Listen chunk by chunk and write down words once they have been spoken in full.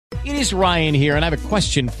It is Ryan here, and I have a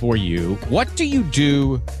question for you. What do you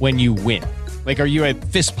do when you win? Like, are you a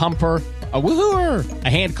fist pumper, a woo-hooer, a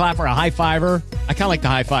hand clapper, a high fiver? I kind of like the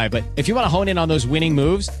high five, but if you want to hone in on those winning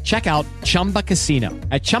moves, check out Chumba Casino.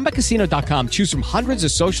 At ChumbaCasino.com, choose from hundreds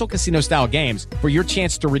of social casino-style games for your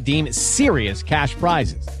chance to redeem serious cash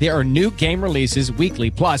prizes. There are new game releases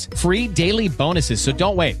weekly, plus free daily bonuses, so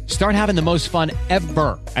don't wait. Start having the most fun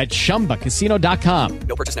ever at ChumbaCasino.com.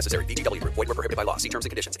 No purchase necessary. VGW Group. Void where prohibited by law. See terms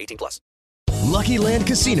and conditions. 18+. Lucky Land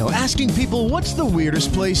Casino, asking people, what's the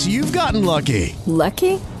weirdest place you've gotten lucky?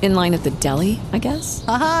 Lucky? In line at the deli, I guess?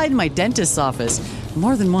 Aha, in my dentist's office.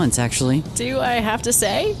 More than once, actually. Do I have to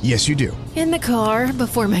say? Yes, you do. In the car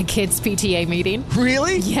before my kids' PTA meeting.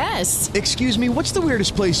 Really? Yes. Excuse me, what's the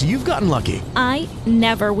weirdest place you've gotten lucky? I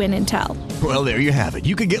never win and tell. Well, there you have it.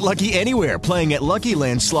 You can get lucky anywhere, playing at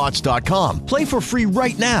LuckyLandSlots.com. Play for free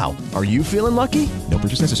right now. Are you feeling lucky? No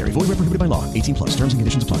purchase necessary. Void where prohibited by law. 18+. Terms and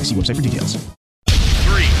conditions apply. See website for details.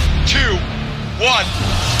 3, 2, 1.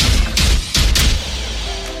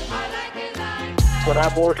 When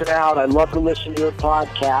I'm working out, I love to listen to your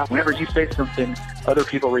podcast. Whenever you say something, other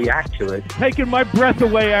people react to it. Taking my breath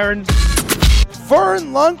away, Aaron.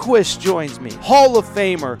 Vern Lundquist joins me. Hall of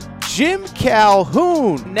Famer Jim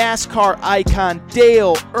Calhoun, NASCAR icon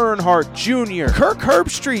Dale Earnhardt Jr. Kirk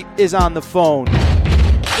Herbstreit is on the phone.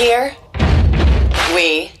 Here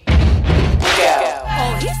we go.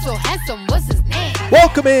 Oh, he's so handsome. What's his name?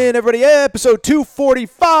 Welcome in, everybody. Episode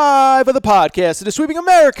 245 of the podcast of the Sweeping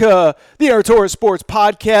America, the Aaron Torres Sports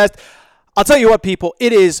Podcast. I'll tell you what, people,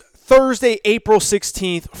 it is Thursday, April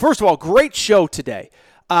 16th. First of all, great show today.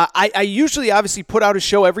 I usually obviously put out a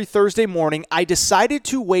show every Thursday morning. I decided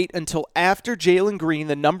to wait until after Jalen Green,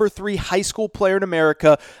 the number 3 high school player in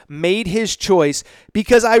America, made his choice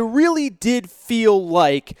because I really did feel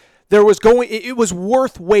like it was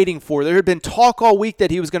worth waiting for. There had been talk all week that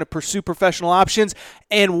he was going to pursue professional options,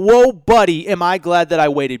 and whoa, buddy, am I glad that I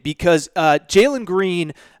waited because Jalen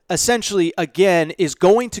Green essentially, again, is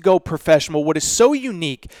going to go professional. What is so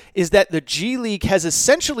unique is that the G League has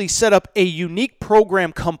essentially set up a unique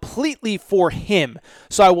program completely for him.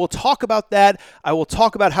 So I will talk about that. I will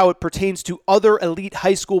talk about how it pertains to other elite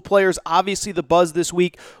high school players. Obviously, the buzz this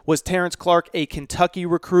week was Terrence Clark, a Kentucky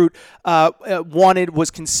recruit,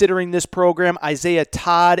 was considering this program. Isaiah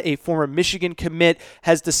Todd, a former Michigan commit,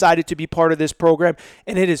 has decided to be part of this program,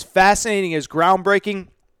 and it is fascinating, it's groundbreaking.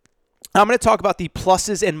 I'm going to talk about the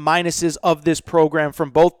pluses and minuses of this program from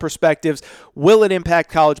both perspectives. Will it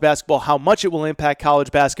impact college basketball? How much it will impact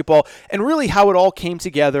college basketball? And really how it all came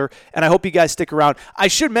together. And I hope you guys stick around. I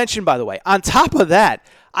should mention, by the way, on top of that,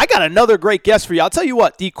 I got another great guest for you. I'll tell you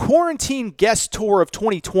what, the Quarantine Guest Tour of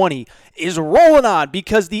 2020 is rolling on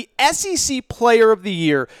because the SEC Player of the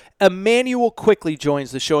Year, Immanuel Quickley,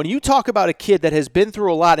 joins the show. And you talk about a kid that has been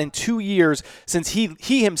through a lot in 2 years since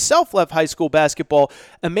he himself left high school basketball.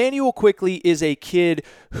 Immanuel Quickley is a kid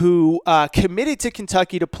who committed to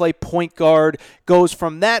Kentucky to play point guard, goes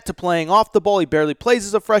from that to playing off the ball. He barely plays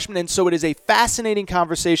as a freshman, and so it is a fascinating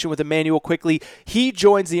conversation with Immanuel Quickley. He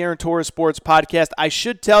joins the Aaron Torres Sports Podcast. I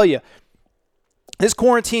should tell you, this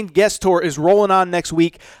Quarantine Guest Tour is rolling on next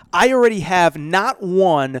week. I already have not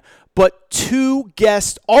one, but 2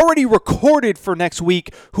 guests already recorded for next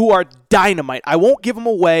week who are dynamite. I won't give them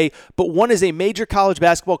away, but one is a major college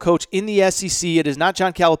basketball coach in the SEC. It is not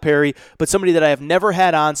John Calipari, but somebody that I have never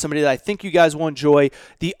had on, somebody that I think you guys will enjoy.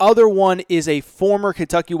 The other one is a former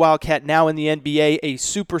Kentucky Wildcat, now in the NBA, a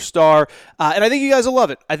superstar, and I think you guys will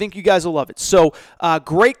love it. So,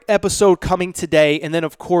 great episode coming today, and then,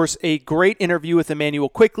 of course, a great interview with Immanuel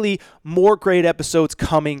Quickley. More great episodes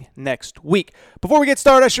coming next week. Before we get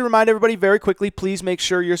started, I should remind everybody very quickly, please make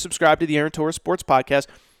sure you're subscribed to the Aaron Torres Sports Podcast.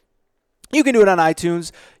 You can do it on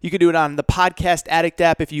iTunes. You can do it on the Podcast Addict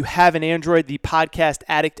app. If you have an Android, the Podcast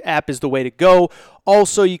Addict app is the way to go.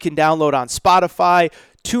 Also, you can download on Spotify,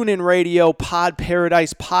 TuneIn Radio, Pod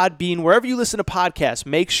Paradise, Podbean, wherever you listen to podcasts.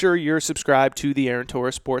 Make sure you're subscribed to the Aaron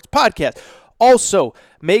Torres Sports Podcast. Also,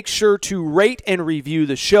 make sure to rate and review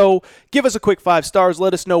the show. Give us a quick 5 stars.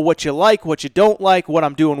 Let us know what you like, what you don't like, what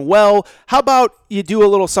I'm doing well. How about you do a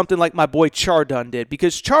little something like my boy Chardon did?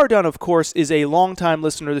 Because Chardon, of course, is a longtime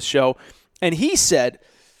listener to the show. And he said,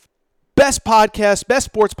 best podcast, best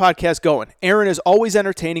sports podcast going. Aaron is always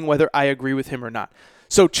entertaining whether I agree with him or not.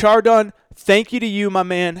 So Chardon, thank you to you, my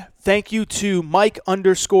man. Thank you to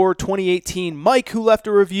Mike_2018. Mike, who left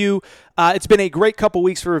a review. It's been a great couple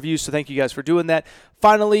weeks for reviews, so thank you guys for doing that.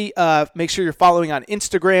 Finally, make sure you're following on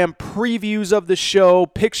Instagram, previews of the show,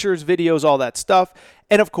 pictures, videos, all that stuff.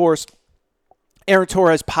 And, of course, Aaron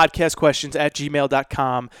Torres podcast questions at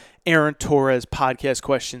gmail.com. Aaron Torres podcast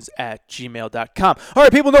questions at gmail.com. All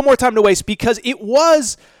right, people, no more time to waste because it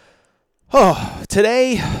was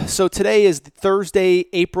today. So today is Thursday,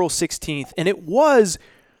 April 16th, and it was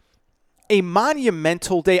a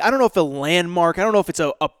monumental day. I don't know if a landmark, I don't know if it's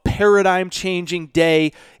a paradigm-changing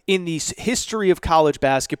day in the history of college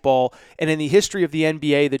basketball and in the history of the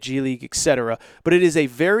NBA, the G League, etc. But it is a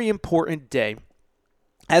very important day.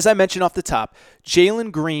 As I mentioned off the top,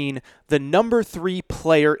 Jalen Green, the number 3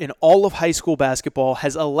 player in all of high school basketball,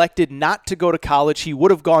 has elected not to go to college. He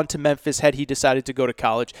would have gone to Memphis had he decided to go to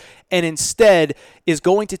college, and instead is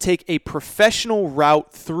going to take a professional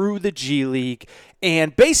route through the G League.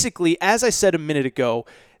 And basically, as I said a minute ago,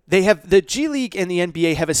 the G League and the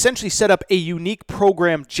NBA have essentially set up a unique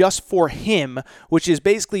program just for him, which is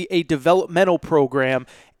basically a developmental program.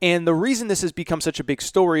 And the reason this has become such a big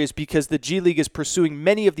story is because the G League is pursuing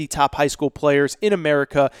many of the top high school players in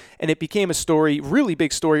America, and it became a story, really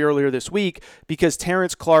big story earlier this week because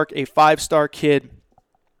Terrence Clark, a 5-star kid,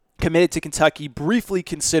 committed to Kentucky, briefly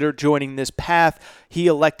considered joining this path. He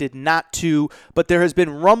elected not to, but there has been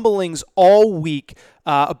rumblings all week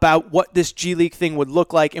about what this G League thing would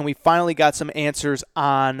look like, and we finally got some answers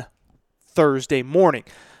on Thursday morning.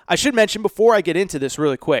 I should mention before I get into this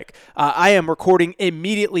really quick, I am recording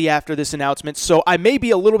immediately after this announcement, so I may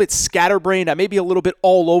be a little bit scatterbrained. I may be a little bit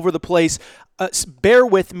all over the place. Bear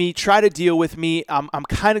with me. Try to deal with me. I'm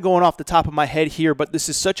kind of going off the top of my head here, but this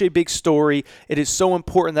is such a big story. It is so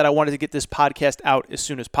important that I wanted to get this podcast out as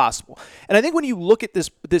soon as possible. And I think when you look at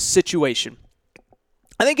this situation,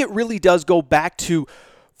 I think it really does go back to,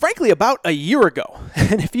 frankly, about a year ago.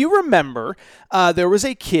 And if you remember, there was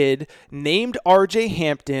a kid named R.J.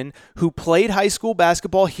 Hampton who played high school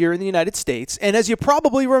basketball here in the United States. And as you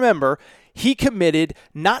probably remember, he committed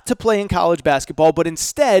not to play in college basketball, but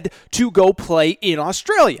instead to go play in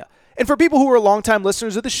Australia. And for people who are longtime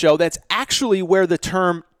listeners of the show, that's actually where the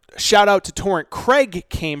term shout out to Torrent Craig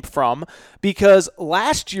came from, because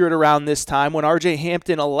last year at around this time when R.J.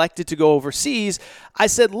 Hampton elected to go overseas, I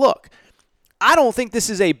said, look, I don't think this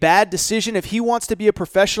is a bad decision. If he wants to be a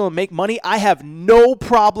professional and make money, I have no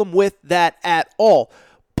problem with that at all.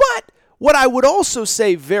 But what I would also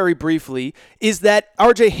say very briefly is that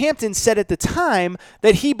R.J. Hampton said at the time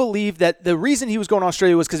that he believed that the reason he was going to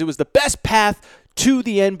Australia was because it was the best path to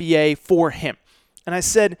the NBA for him. And I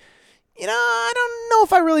said, I don't know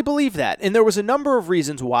if I really believe that. And there was a number of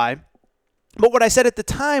reasons why. But what I said at the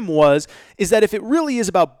time is that if it really is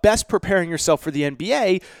about best preparing yourself for the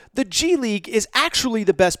NBA, the G League is actually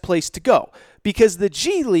the best place to go, because the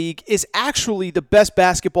G League is actually the best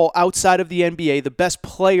basketball outside of the NBA, the best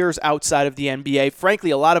players outside of the NBA.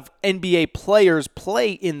 Frankly, a lot of NBA players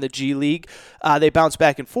play in the G League. They bounce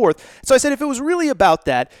back and forth. So I said if it was really about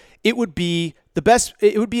that, it would be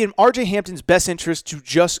in R.J. Hampton's best interest to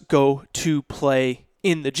just go to play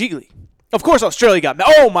in the G League. Of course, Australia got mad.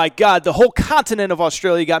 Oh, my God. The whole continent of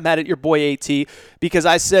Australia got mad at your boy AT because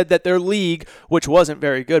I said that their league, which wasn't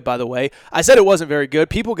very good, by the way, I said it wasn't very good.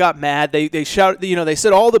 People got mad. They shouted, they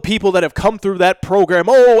said all the people that have come through that program,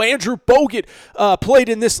 Andrew Bogut played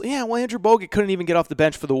in this. Yeah, well, Andrew Bogut couldn't even get off the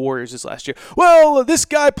bench for the Warriors this last year. Well, this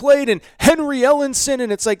guy played in Henry Ellenson,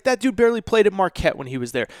 and it's like that dude barely played at Marquette when he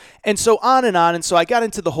was there. And so on and on. And so I got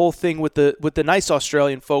into the whole thing with the nice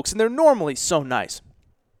Australian folks, and they're normally so nice.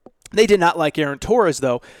 They did not like Aaron Torres,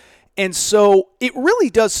 though. And so it really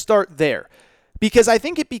does start there, because I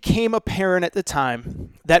think it became apparent at the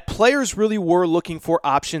time that players really were looking for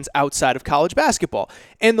options outside of college basketball.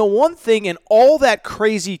 And the one thing in all that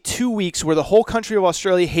crazy 2 weeks where the whole country of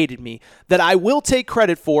Australia hated me that I will take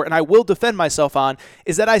credit for and I will defend myself on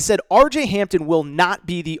is that I said R.J. Hampton will not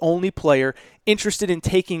be the only player interested in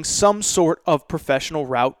taking some sort of professional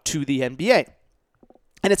route to the NBA.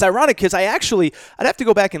 And it's ironic because I'd have to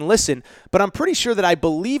go back and listen, but I'm pretty sure that I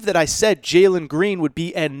believe that I said Jalen Green would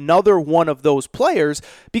be another one of those players,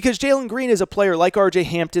 because Jalen Green is a player like R.J.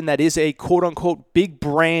 Hampton that is a quote-unquote big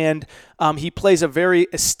brand. He plays a very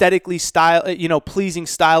aesthetically pleasing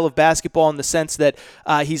style of basketball in the sense that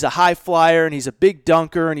he's a high flyer and he's a big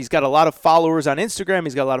dunker and he's got a lot of followers on Instagram.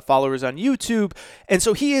 He's got a lot of followers on YouTube. And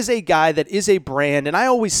so he is a guy that is a brand. And I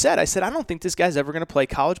always said, I don't think this guy's ever going to play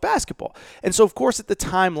college basketball. And so, of course, at the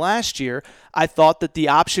time last year, I thought that the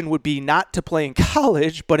option would be not to play in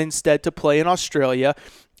college, but instead to play in Australia.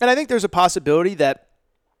 And I think there's a possibility that,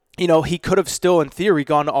 he could have still, in theory,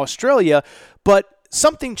 gone to Australia, but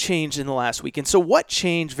something changed in the last week. And so what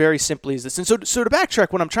changed very simply is this. And so to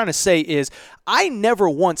backtrack, what I'm trying to say is I never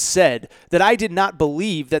once said that I did not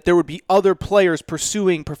believe that there would be other players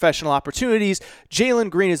pursuing professional opportunities. Jalen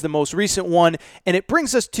Green is the most recent one. And it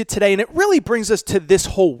brings us to today, and it really brings us to this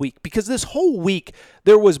whole week, because this whole week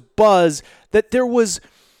there was buzz that there was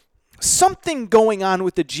something going on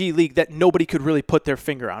with the G League that nobody could really put their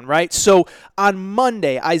finger on, right? So on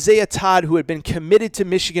Monday, Isaiah Todd, who had been committed to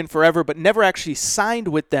Michigan forever but never actually signed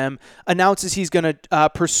with them, announces he's going to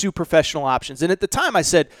pursue professional options. And at the time I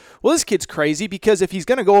said, well, this kid's crazy, because if he's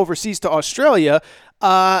going to go overseas to Australia,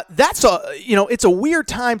 it's a weird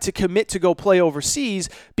time to commit to go play overseas,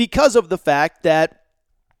 because of the fact that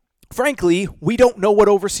frankly, we don't know what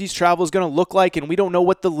overseas travel is going to look like, and we don't know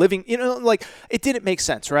what the living, it didn't make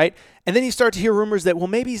sense, right? And then you start to hear rumors that, well,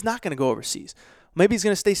 maybe he's not going to go overseas. Maybe he's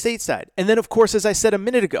going to stay stateside. And then, of course, as I said a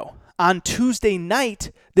minute ago, on Tuesday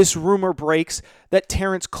night, this rumor breaks that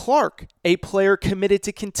Terrence Clark, a player committed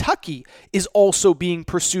to Kentucky, is also being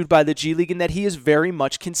pursued by the G League, and that he is very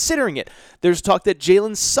much considering it. There's talk that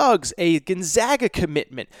Jalen Suggs, a Gonzaga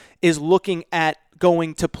commitment, is looking at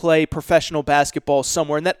going to play professional basketball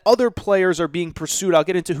somewhere, and that other players are being pursued. I'll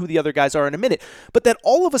get into who the other guys are in a minute. But that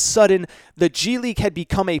all of a sudden, the G League had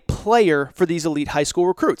become a player for these elite high school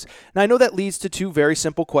recruits. Now, I know that leads to two very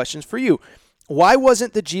simple questions for you. Why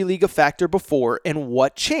wasn't the G League a factor before, and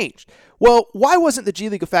what changed? Well, why wasn't the G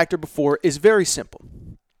League a factor before is very simple.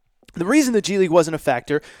 The reason the G League wasn't a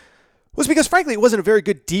factor was because, frankly, it wasn't a very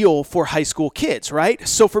good deal for high school kids, right?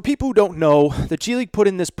 So for people who don't know, the G League put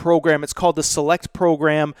in this program. It's called the Select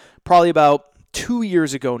Program, probably about 2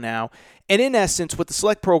 years ago now. And in essence, what the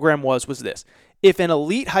Select Program was this. If an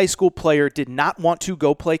elite high school player did not want to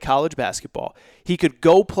go play college basketball, he could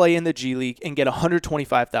go play in the G League and get a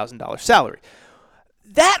 $125,000 salary.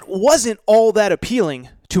 That wasn't all that appealing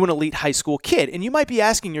to an elite high school kid. And you might be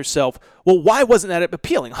asking yourself, well, why wasn't that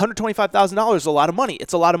appealing? $125,000 is a lot of money.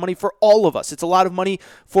 It's a lot of money for all of us. It's a lot of money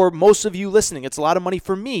for most of you listening. It's a lot of money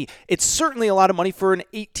for me. It's certainly a lot of money for an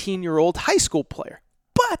 18-year-old high school player.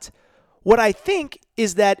 But what I think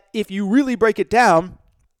is that if you really break it down,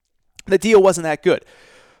 the deal wasn't that good.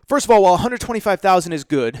 First of all, while $125,000 is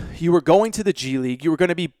good, you were going to the G League. You were going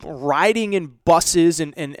to be riding in buses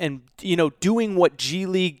and doing what G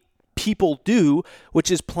League people do, which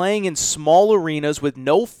is playing in small arenas with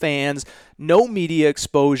no fans, no media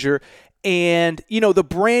exposure, and, the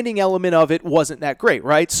branding element of it wasn't that great,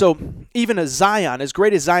 right? So even a Zion, as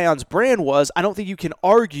great as Zion's brand was, I don't think you can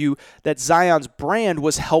argue that Zion's brand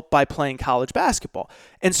was helped by playing college basketball.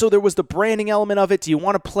 And so there was the branding element of it. Do you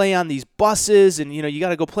want to play on these buses? And, you got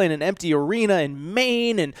to go play in an empty arena in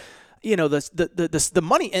Maine, and the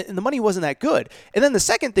money, and the money wasn't that good. And then the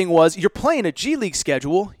second thing was, you're playing a G League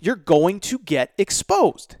schedule, you're going to get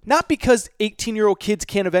exposed. Not because 18-year-old kids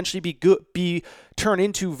can't eventually be turned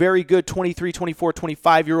into very good 23, 24,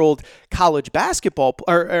 25-year-old college basketball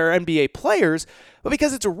or NBA players, but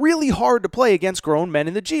because it's really hard to play against grown men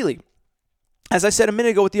in the G League. As I said a minute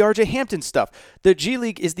ago with the RJ Hampton stuff, the G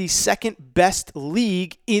League is the second best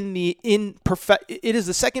league it is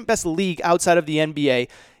the second best league outside of the NBA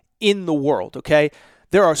in the world, okay?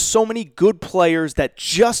 There are so many good players that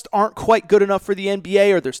just aren't quite good enough for the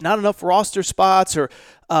NBA, or there's not enough roster spots, or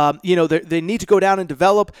they need to go down and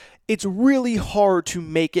develop. It's really hard to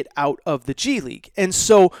make it out of the G League. And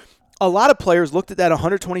so a lot of players looked at that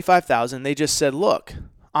 $125,000. They just said, look,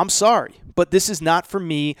 I'm sorry, but this is not for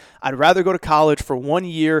me. I'd rather go to college for 1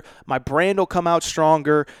 year. My brand will come out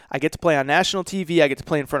stronger. I get to play on national TV. I get to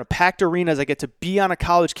play in front of packed arenas. I get to be on a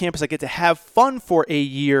college campus. I get to have fun for a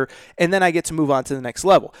year, and then I get to move on to the next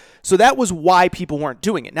level. So that was why people weren't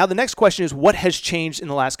doing it. Now, the next question is, what has changed in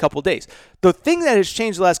the last couple of days? The thing that has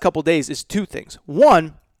changed the last couple of days is two things.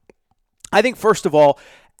 One, I think, first of all,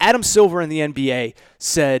 Adam Silver in the NBA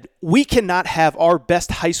said, we cannot have our best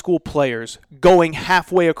high school players going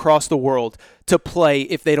halfway across the world to play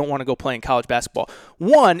if they don't want to go play in college basketball.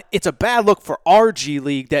 One, it's a bad look for our G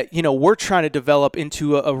League that, we're trying to develop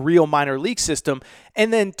into a real minor league system.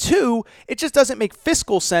 And then two, it just doesn't make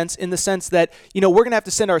fiscal sense in the sense that, we're going to have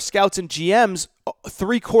to send our scouts and GMs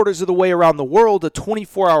 3/4 of the way around the world, a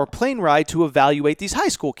 24-hour plane ride to evaluate these high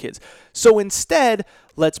school kids. So instead,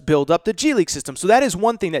 let's build up the G League system. So that is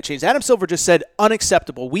one thing that changed. Adam Silver just said,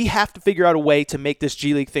 unacceptable. We have to figure out a way to make this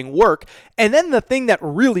G League thing work. And then the thing that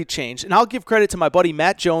really changed, and I'll give credit to my buddy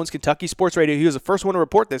Matt Jones, Kentucky Sports Radio. He was the first one to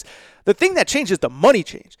report this. The thing that changed is the money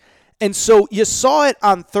change. And so you saw it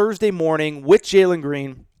on Thursday morning with Jalen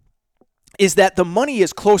Green, is that the money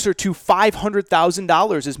is closer to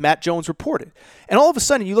 $500,000, as Matt Jones reported. And all of a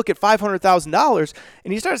sudden, you look at $500,000,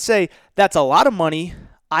 and you start to say, that's a lot of money.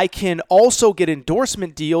 I can also get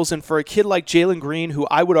endorsement deals. And for a kid like Jalen Green, who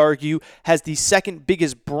I would argue has the second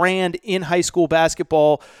biggest brand in high school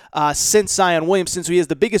basketball since Zion Williamson, so he has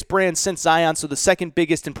the biggest brand since Zion, so the second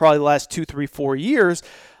biggest in probably the last 2, 3, 4 years,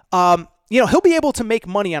 he'll be able to make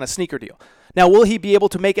money on a sneaker deal. Now, will he be able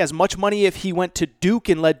to make as much money if he went to Duke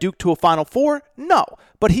and led Duke to a Final Four? No,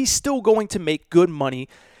 but he's still going to make good money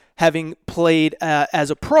having played as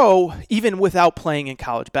a pro, even without playing in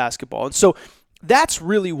college basketball. And so that's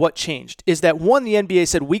really what changed, is that one, the NBA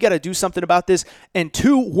said, we got to do something about this, and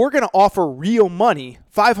two, we're going to offer real money.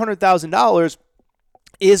 $500,000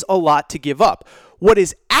 is a lot to give up. What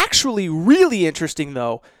is actually really interesting,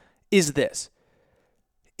 though, is this,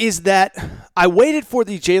 is that I waited for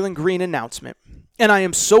the Jalen Green announcement, and I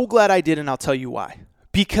am so glad I did, and I'll tell you why.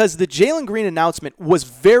 Because the Jalen Green announcement was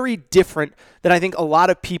very different than I think a lot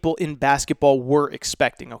of people in basketball were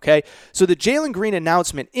expecting, okay? So the Jalen Green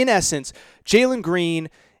announcement, in essence, Jalen Green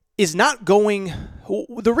is not going –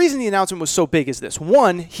 the reason the announcement was so big is this.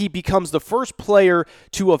 One, he becomes the first player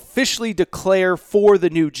to officially declare for the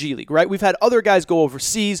new G League, right? We've had other guys go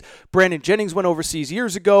overseas. Brandon Jennings went overseas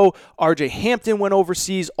years ago. RJ Hampton went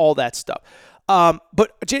overseas, all that stuff.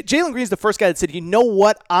 But Jalen Green's the first guy that said, you know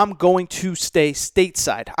what, I'm going to stay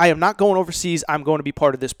stateside. I am not going overseas. I'm going to be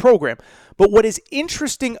part of this program. But what is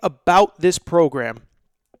interesting about this program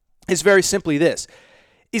is very simply this,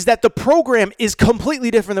 is that the program is completely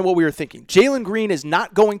different than what we were thinking. Jalen Green is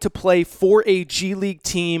not going to play for a G League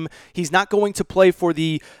team. He's not going to play for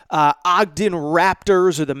the Ogden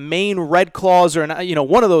Raptors or the Maine Red Claws, or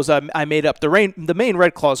one of those I made up. The Maine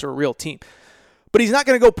Red Claws are a real team. But he's not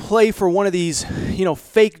going to go play for one of these,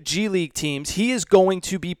 fake G League teams. He is going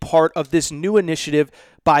to be part of this new initiative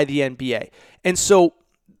by the NBA. And so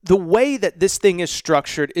the way that this thing is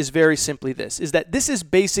structured is very simply this, is that this is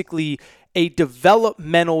basically a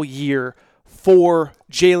developmental year for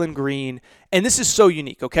Jalen Green. And this is so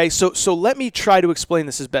unique, okay? So let me try to explain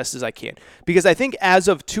this as best as I can. Because I think as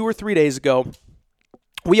of 2 or 3 days ago,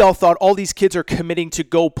 we all thought all these kids are committing to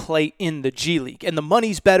go play in the G League, and the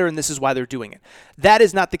money's better, and this is why they're doing it. That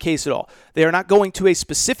is not the case at all. They are not going to a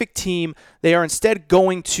specific team. They are instead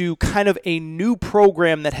going to kind of a new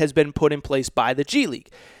program that has been put in place by the G League.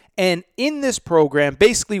 And in this program,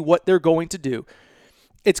 basically what they're going to do,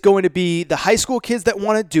 it's going to be the high school kids that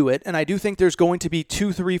want to do it, and I do think there's going to be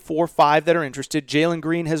 2, 3, 4, 5 that are interested. Jalen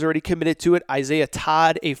Green has already committed to it. Isaiah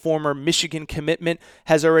Todd, a former Michigan commitment,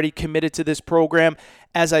 has already committed to this program.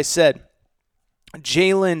 As I said,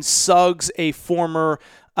 Jalen Suggs, a former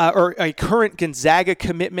or a current Gonzaga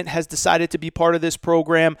commitment, has decided to be part of this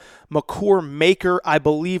program. Makur Maker, I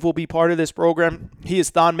believe, will be part of this program. He is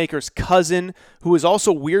Thon Maker's cousin, who is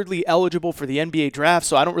also weirdly eligible for the NBA draft,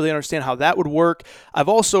 so I don't really understand how that would work. I've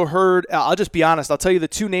also heard, I'll just be honest, I'll tell you the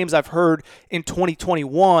 2 names I've heard in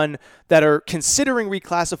 2021 that are considering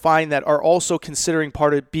reclassifying, that are also considering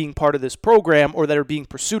being part of this program, or that are being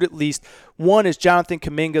pursued at least. One is Jonathan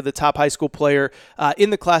Kuminga, the top high school player in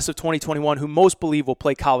the class of 2021, who most believe will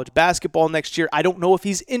play college basketball next year. I don't know if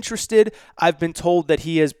he's interested. I've been told that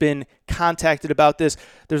he has been contacted about this.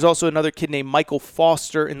 There's also another kid named Michael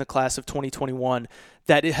Foster in the class of 2021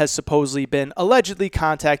 that has supposedly been allegedly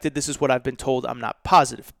contacted. This is what I've been told. I'm not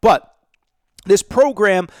positive. But this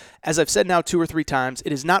program, as I've said now 2 or 3 times,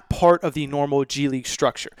 it is not part of the normal G League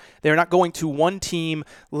structure. They're not going to one team,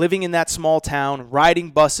 living in that small town,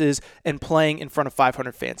 riding buses, and playing in front of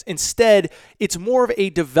 500 fans. Instead, it's more of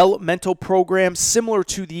a developmental program similar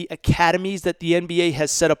to the academies that the NBA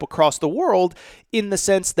has set up across the world, in the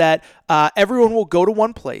sense that everyone will go to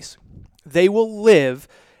one place. They will live,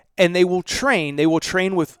 and they will train. They will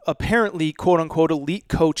train with apparently, quote-unquote, elite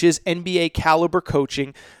coaches, NBA caliber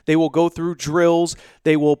coaching. They will go through drills.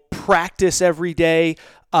 They will practice every day,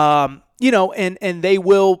 and they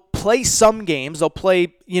will play some games. They'll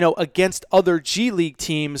play, against other G League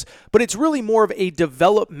teams, but it's really more of a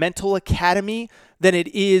developmental academy than it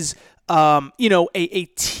is a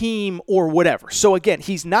team or whatever. So again,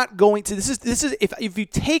 he's not going to, this is if you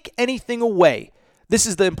take anything away, this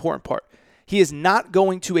is the important part. He is not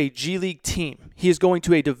going to a G League team. He is going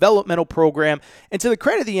to a developmental program. And to the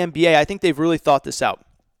credit of the NBA, I think they've really thought this out.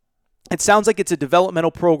 It sounds like it's a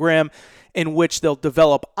developmental program in which they'll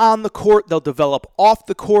develop on the court, they'll develop off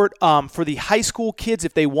the court. For the high school kids,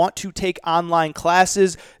 if they want to take online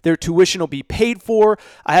classes, their tuition will be paid for.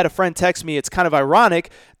 I had a friend text me, it's kind of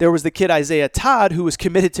ironic. There was the kid Isaiah Todd who was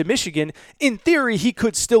committed to Michigan. In theory, he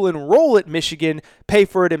could still enroll at Michigan, pay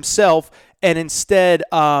for it himself, and instead,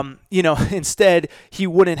 instead he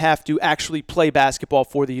wouldn't have to actually play basketball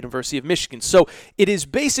for the University of Michigan. So it is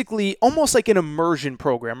basically almost like an immersion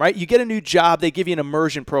program, right? You get a new job, they give you an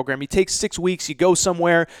immersion program. You take 6 weeks, you go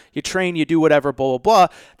somewhere, you train, you do whatever, blah, blah,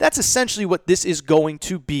 blah. That's essentially what this is going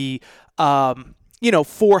to be,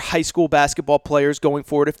 for high school basketball players going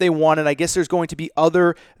forward if they want it. I guess there's going to be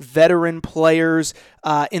other veteran players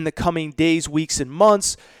in the coming days, weeks, and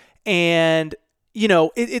months. And,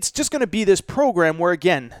 it's just going to be this program where,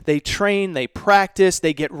 again, they train, they practice,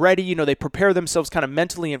 they get ready, they prepare themselves kind of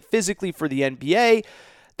mentally and physically for the NBA.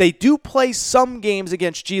 They do play some games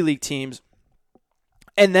against G League teams.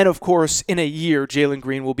 And then, of course, in a year, Jalen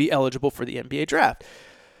Green will be eligible for the NBA draft.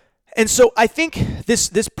 And so I think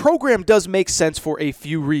this program does make sense for a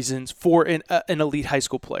few reasons for an elite high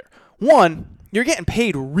school player. One, you're getting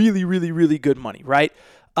paid really, really, really good money, right?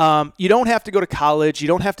 You don't have to go to college. You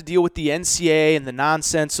don't have to deal with the NCAA and the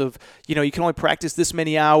nonsense of, you can only practice this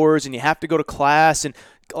many hours and you have to go to class. And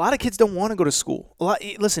a lot of kids don't want to go to school.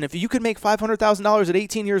 Listen, if you could make $500,000 at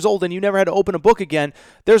 18 years old and you never had to open a book again,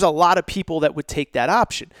 there's a lot of people that would take that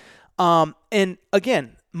option. And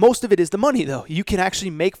again, most of it is the money, though. You can actually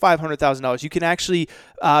make $500,000. You can actually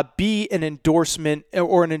be an endorsement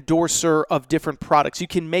or an endorser of different products. You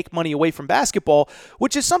can make money away from basketball,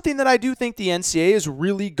 which is something that I do think the NCAA is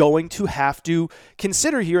really going to have to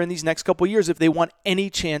consider here in these next couple of years if they want any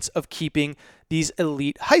chance of keeping these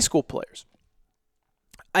elite high school players.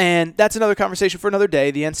 And that's another conversation for another day.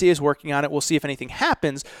 The NCAA is working on it. We'll see if anything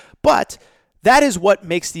happens. But that is what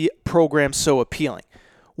makes the program so appealing.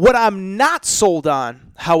 What I'm not sold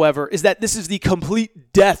on, however, is that this is the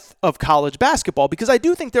complete death of college basketball, because I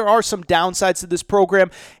do think there are some downsides to this program.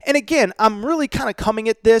 And again, I'm really kind of coming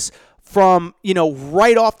at this from,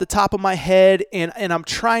 right off the top of my head, and I'm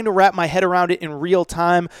trying to wrap my head around it in real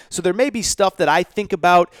time. So there may be stuff that I think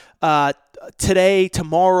about today,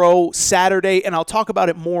 tomorrow, Saturday, and I'll talk about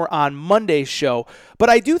it more on Monday's show. But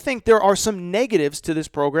I do think there are some negatives to this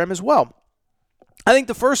program as well. I think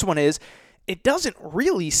the first one is, it doesn't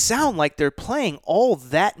really sound like they're playing all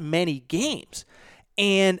that many games.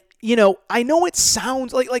 And, I know it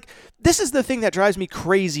sounds like this is the thing that drives me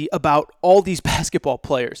crazy about all these basketball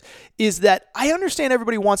players, is that I understand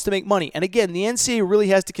everybody wants to make money. And again, the NCAA really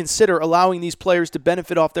has to consider allowing these players to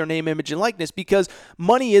benefit off their name, image, and likeness, because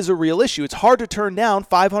money is a real issue. It's hard to turn down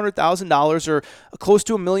 $500,000 or close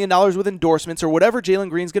to $1 million with endorsements or whatever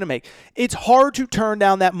Jalen Green's going to make. It's hard to turn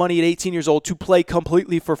down that money at 18 years old to play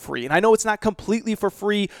completely for free. And I know it's not completely for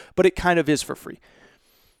free, but it kind of is for free.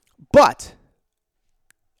 But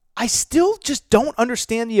I still just don't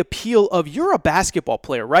understand the appeal of, you're a basketball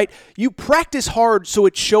player, right? You practice hard so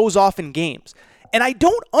it shows off in games. And I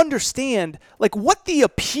don't understand what the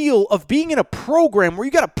appeal of being in a program where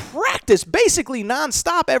you got to practice basically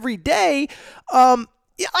nonstop every day. I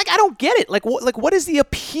don't get it. What is the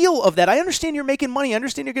appeal of that? I understand you're making money. I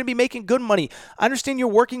understand you're going to be making good money. I understand you're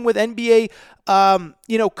working with NBA,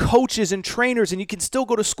 coaches and trainers, and you can still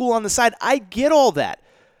go to school on the side. I get all that.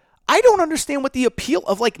 I don't understand what the appeal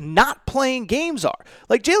of not playing games are.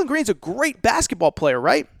 Jalen Green's a great basketball player,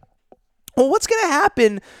 right? Well, what's going to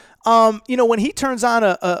happen, when he turns on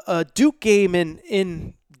a Duke game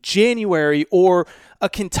in January or a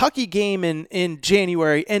Kentucky game in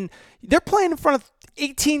January, and they're playing in front of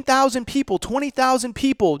 18,000 people, 20,000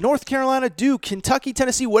 people, North Carolina, Duke, Kentucky,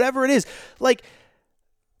 Tennessee, whatever it is.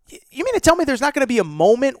 You mean to tell me there's not going to be a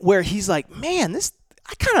moment where he's like, man,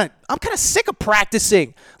 I'm kind of sick of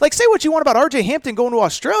practicing. Say what you want about RJ Hampton going to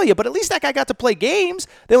Australia, but at least that guy got to play games.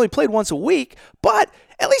 They only played once a week, but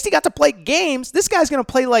at least he got to play games. This guy's going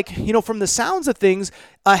to play from the sounds of things,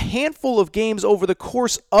 a handful of games over the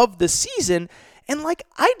course of the season. And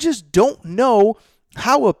I just don't know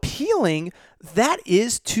how appealing that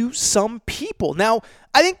is to some people. Now,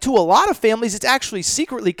 I think to a lot of families, it's actually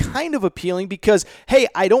secretly kind of appealing because, hey,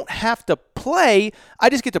 I don't have to play. I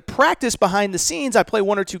just get to practice behind the scenes. I play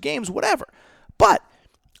 1 or 2 games, whatever. But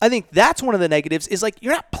I think that's one of the negatives is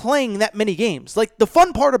you're not playing that many games. The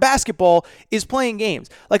fun part of basketball is playing games.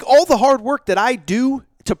 All the hard work that I do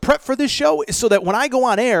to prep for this show is so that when I go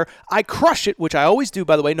on air, I crush it, which I always do,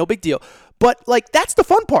 by the way, no big deal. But that's the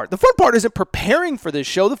fun part. The fun part isn't preparing for this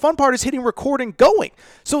show. The fun part is hitting record and going.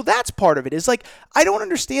 So that's part of it. Is I don't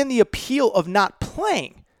understand the appeal of not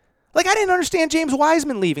playing. I didn't understand James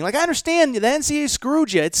Wiseman leaving. I understand the NCAA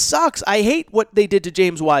screwed you. It sucks. I hate what they did to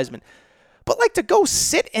James Wiseman. But to go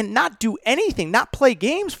sit and not do anything, not play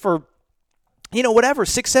games for,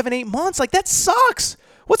 6, 7, 8 months, that sucks.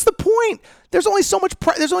 What's the point? There's only so much.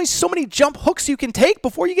 There's only so many jump hooks you can take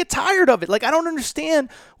before you get tired of it. I don't understand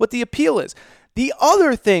what the appeal is. The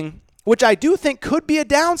other thing which I do think could be a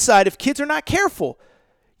downside if kids are not careful.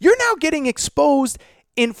 You're now getting exposed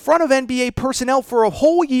in front of NBA personnel for a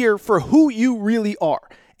whole year for who you really are.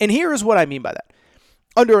 And here is what I mean by that.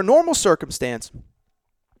 Under a normal circumstance,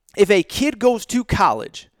 if a kid goes to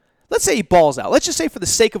college, let's say he balls out. Let's just say for the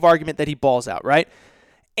sake of argument that he balls out, right?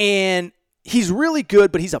 And he's really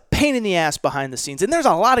good, but he's a pain in the ass behind the scenes. And there's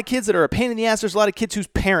a lot of kids that are a pain in the ass. There's a lot of kids whose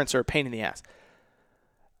parents are a pain in the ass.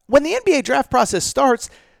 When the NBA draft process starts,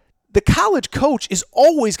 the college coach is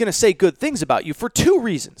always going to say good things about you for two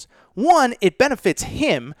reasons. One, it benefits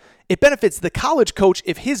him. It benefits the college coach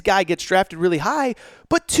if his guy gets drafted really high.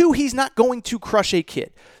 But two, he's not going to crush a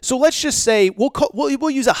kid. So let's just say we'll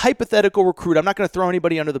use a hypothetical recruit. I'm not going to throw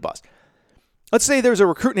anybody under the bus. Let's say there's a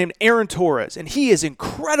recruit named Aaron Torres, and he is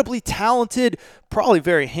incredibly talented, probably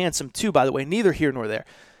very handsome too, by the way, neither here nor there.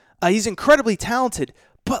 He's incredibly talented,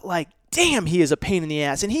 but damn, he is a pain in the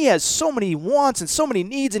ass. And he has so many wants and so many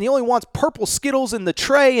needs, and he only wants purple Skittles in the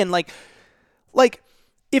tray. And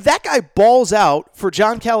if that guy balls out for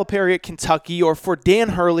John Calipari at Kentucky, or for Dan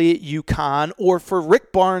Hurley at UConn, or for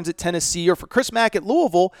Rick Barnes at Tennessee, or for Chris Mack at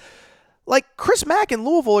Louisville, Chris Mack and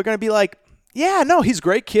Louisville are going to be like, yeah, no, he's a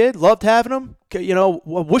great kid. Loved having him.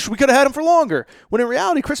 Wish we could have had him for longer. When in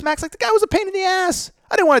reality, Chris Mack's like, the guy was a pain in the ass.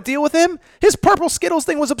 I didn't want to deal with him. His purple Skittles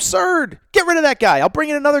thing was absurd. Get rid of that guy. I'll bring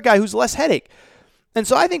in another guy who's less headache. And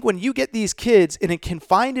so I think when you get these kids in a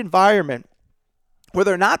confined environment where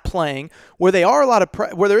they're not playing, where there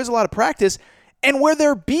is a lot of practice, and where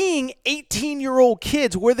they're being 18-year-old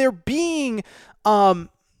kids, where they're being,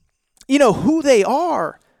 who they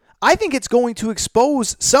are, I think it's going to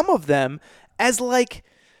expose some of them as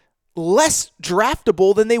less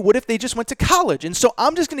draftable than they would if they just went to college. And so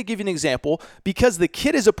I'm just going to give you an example because the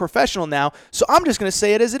kid is a professional now, so I'm just going to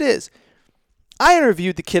say it as it is. I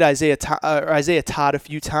interviewed the kid Isaiah Todd a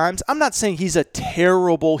few times. I'm not saying he's a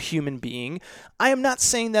terrible human being. I am not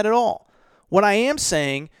saying that at all. What I am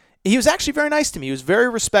saying, he was actually very nice to me. He was very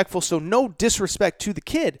respectful, so no disrespect to the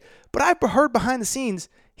kid. But I've heard behind the scenes,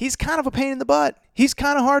 he's kind of a pain in the butt. He's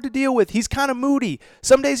kind of hard to deal with. He's kind of moody.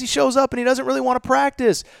 Some days he shows up and he doesn't really want to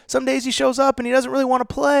practice. Some days he shows up and he doesn't really want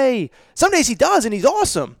to play. Some days he does and he's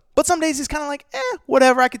awesome. But some days he's kind of like,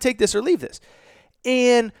 whatever, I could take this or leave this.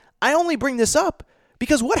 And I only bring this up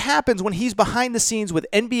because what happens when he's behind the scenes with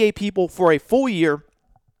NBA people for a full year,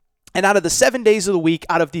 and out of the 7 days of the week,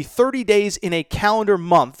 out of the 30 days in a calendar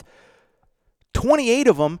month, 28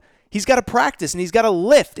 of them, he's got to practice and he's got to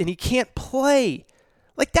lift and he can't play.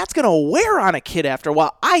 That's going to wear on a kid after a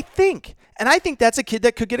while, I think. And I think that's a kid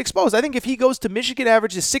that could get exposed. I think if he goes to Michigan,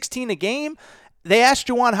 averages 16 a game, they asked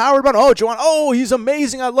Juwan Howard about, Juwan, he's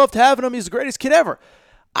amazing. I loved having him. He's the greatest kid ever.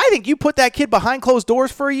 I think you put that kid behind closed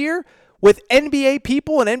doors for a year with NBA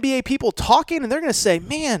people and NBA people talking, and they're going to say,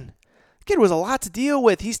 man, the kid was a lot to deal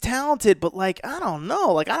with. He's talented, but I don't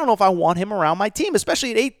know. I don't know if I want him around my team,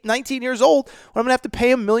 especially at 19 years old when I'm going to have to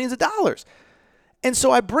pay him millions of dollars. And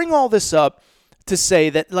so I bring all this up to say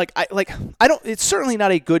that it's certainly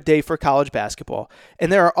not a good day for college basketball.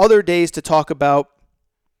 And there are other days to talk about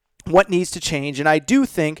what needs to change. And I do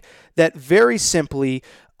think that very simply,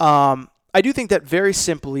 the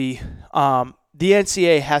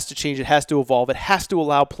NCAA has to change. It has to evolve. It has to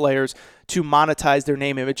allow players to monetize their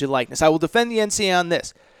name, image, and likeness. I will defend the NCAA on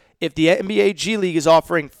this. If the NBA G League is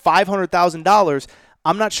offering $500,000,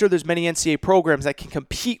 I'm not sure there's many NCAA programs that can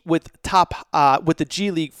compete with with the G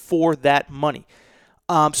League for that money.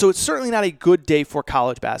 So it's certainly not a good day for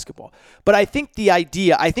college basketball. But I think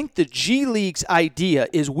the G League's idea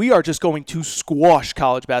is we are just going to squash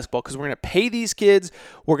college basketball because we're going to pay these kids.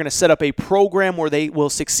 We're going to set up a program where they will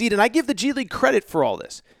succeed. And I give the G League credit for all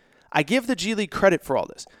this.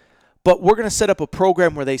 But we're going to set up a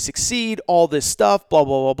program where they succeed, all this stuff, blah,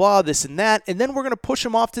 blah, blah, blah, this and that. And then we're going to push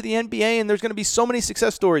them off to the NBA, and there's going to be so many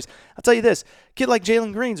success stories. I'll tell you this, a kid like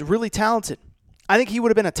Jalen Green's really talented. I think he would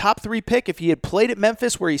have been a top 3 pick if he had played at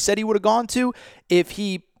Memphis where he said he would have gone to, if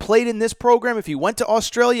he played in this program, if he went to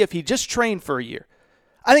Australia, if he just trained for a year.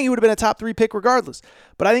 I think he would have been a top 3 pick regardless.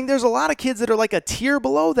 But I think there's a lot of kids that are like a tier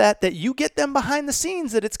below that you get them behind the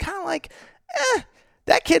scenes that it's kind of like,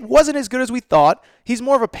 that kid wasn't as good as we thought. He's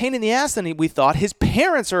more of a pain in the ass than we thought. His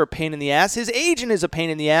parents are a pain in the ass. His agent is a pain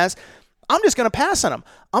in the ass. I'm just going to pass on him.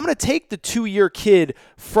 I'm going to take the 2-year kid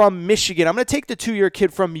from Michigan. I'm going to take the 2-year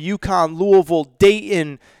kid from UConn, Louisville,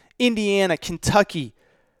 Dayton, Indiana, Kentucky.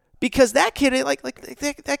 Because that kid,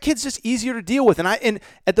 that kid's just easier to deal with. And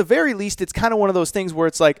at the very least, it's kind of one of those things where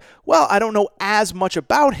it's like, well, I don't know as much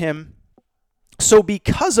about him. So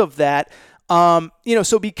because of that,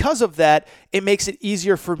 So because of that, it makes it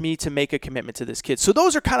easier for me to make a commitment to this kid. So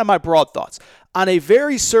those are kind of my broad thoughts. On a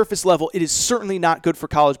very surface level, it is certainly not good for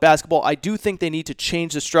college basketball. I do think they need to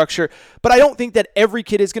change the structure, but I don't think that every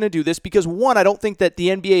kid is going to do this because, one, I don't think that the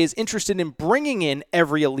NBA is interested in bringing in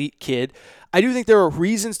every elite kid. I do think there are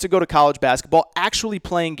reasons to go to college basketball, actually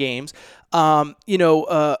playing games. The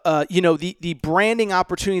branding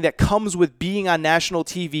opportunity that comes with being on national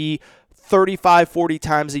TV 35, 40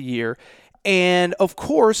 times a year. And, of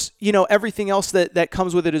course, everything else that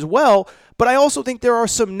comes with it as well. But I also think there are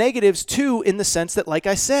some negatives, too, in the sense that, like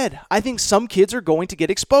I said, I think some kids are going to get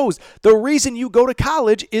exposed. The reason you go to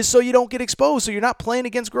college is so you don't get exposed, so you're not playing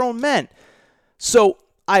against grown men. So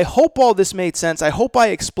I hope all this made sense. I hope I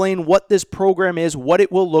explained what this program is, what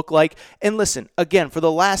it will look like. And listen, again, for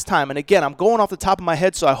the last time, and again, I'm going off the top of my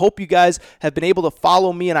head, so I hope you guys have been able to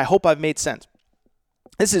follow me, and I hope I've made sense.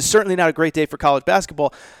 This is certainly not a great day for college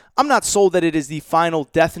basketball. I'm not sold that it is the final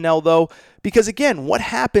death knell, though, because, again, what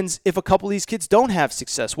happens if a couple of these kids don't have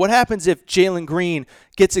success? What happens if Jalen Green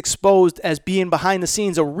gets exposed as being behind the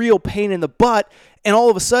scenes a real pain in the butt, and all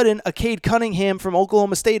of a sudden a Cade Cunningham from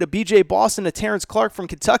Oklahoma State, a B.J. Boston, a Terrence Clark from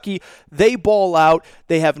Kentucky, they ball out,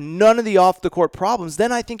 they have none of the off-the-court problems,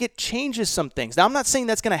 then I think it changes some things. Now, I'm not saying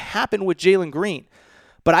that's going to happen with Jalen Green,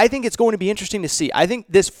 but I think it's going to be interesting to see. I think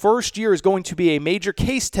this first year is going to be a major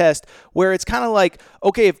case test where it's kind of like,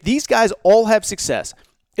 okay, if these guys all have success,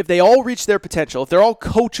 if they all reach their potential, if they're all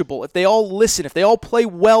coachable, if they all listen, if they all play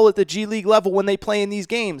well at the G League level when they play in these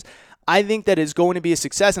games, I think that is going to be a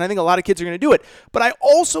success, and I think a lot of kids are going to do it. But I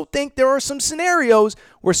also think there are some scenarios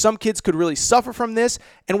where some kids could really suffer from this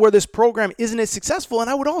and where this program isn't as successful. And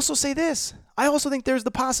I would also say this. I also think there's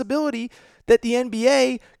the possibility that the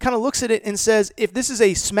NBA kind of looks at it and says, if this is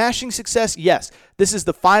a smashing success, yes, this is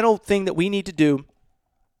the final thing that we need to do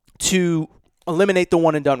to eliminate the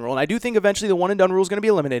one-and-done rule. And I do think eventually the one-and-done rule is going to be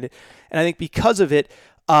eliminated. And I think because of it,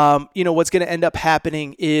 what's going to end up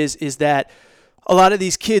happening is that a lot of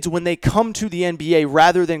these kids, when they come to the NBA,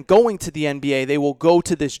 rather than going to the NBA, they will go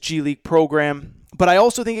to this G League program. But I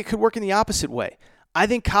also think it could work in the opposite way. I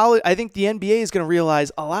think the NBA is going to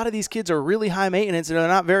realize a lot of these kids are really high maintenance and they're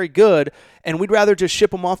not very good, and we'd rather just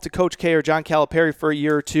ship them off to Coach K or John Calipari for a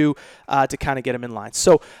year or two to kind of get them in line.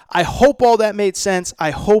 So I hope all that made sense.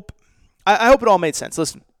 I hope it all made sense.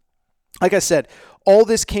 Listen, like I said, all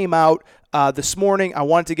this came out this morning. I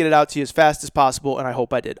wanted to get it out to you as fast as possible, and I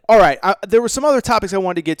hope I did. All right, there were some other topics I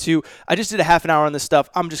wanted to get to. I just did a half an hour on this stuff.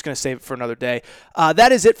 I'm just going to save it for another day.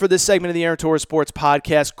 That is it for this segment of the Aaron Torres Sports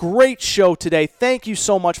Podcast. Great show today. Thank you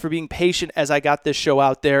so much for being patient as I got this show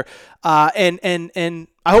out there. And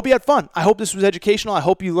I hope you had fun. I hope this was educational. I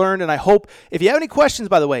hope you learned, and I hope if you have any questions,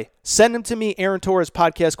 by the way, send them to me, Aaron Torres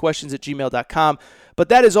Podcast Questions @gmail.com. But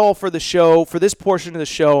that is all for the show, for this portion of the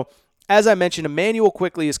show. As I mentioned, Immanuel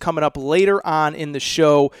Quickley is coming up later on in the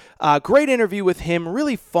show. Great interview with him.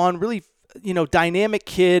 Really fun, really dynamic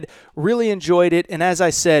kid. Really enjoyed it. And as I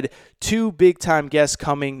said, 2 big-time guests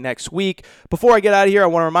coming next week. Before I get out of here, I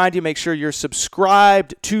want to remind you, make sure you're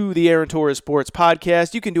subscribed to the Aaron Torres Sports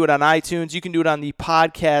Podcast. You can do it on iTunes. You can do it on the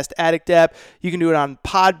Podcast Addict app. You can do it on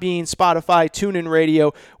Podbean, Spotify, TuneIn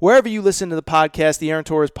Radio. Wherever you listen to the podcast, the Aaron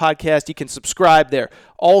Torres Podcast, you can subscribe there.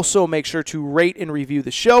 Also, make sure to rate and review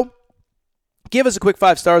the show. Give us a quick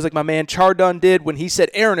 5 stars like my man Chardon did when he said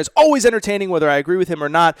Aaron is always entertaining, whether I agree with him or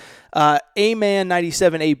not.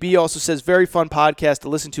 Aman97AB also says, very fun podcast to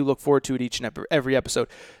listen to. Look forward to it each and every episode.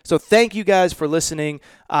 So thank you guys for listening.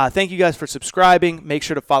 Thank you guys for subscribing. Make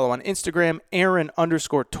sure to follow on Instagram,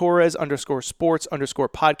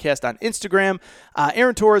 Aaron_Torres_sports_podcast on Instagram.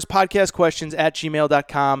 Aaron Torres Podcast Questions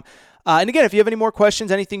 @gmail.com. And again, if you have any more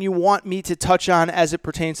questions, anything you want me to touch on as it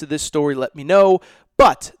pertains to this story, let me know.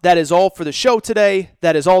 But that is all for the show today.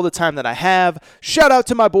 That is all the time that I have. Shout out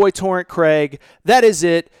to my boy Torrent Craig. That is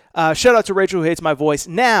it. Shout out to Rachel who hates my voice.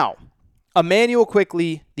 Now, Immanuel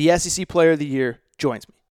Quickley, the SEC Player of the Year, joins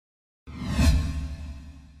me.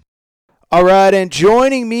 All right, and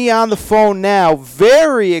joining me on the phone now,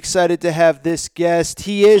 very excited to have this guest.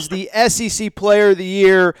 He is the SEC Player of the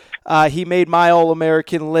Year. He made my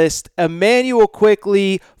All-American list. Immanuel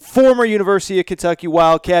Quickley, former University of Kentucky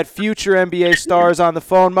Wildcat, future NBA stars on the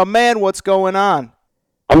phone. My man, what's going on?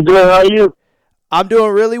 I'm good. How are you? I'm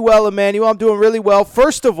doing really well, Immanuel. I'm doing really well.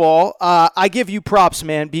 First of all, I give you props,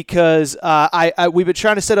 man, because we've been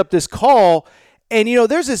trying to set up this call. And,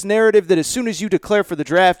 there's this narrative that as soon as you declare for the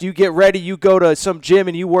draft, you get ready, you go to some gym,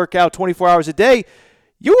 and you work out 24 hours a day.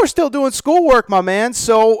 You were still doing schoolwork, my man.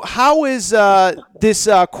 So how is this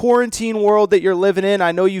quarantine world that you're living in?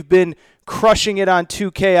 I know you've been crushing it on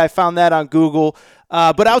 2K. I found that on Google.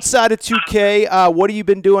 But outside of 2K, what have you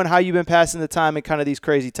been doing? How you been passing the time in kind of these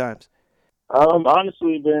crazy times?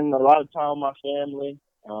 Honestly, been a lot of time with my family,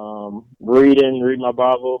 reading my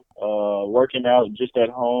Bible, working out just at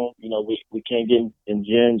home. You know, we can't get in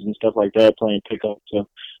gyms and stuff like that, playing pickup. So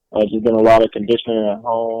just been a lot of conditioning at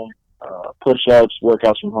home, push-ups,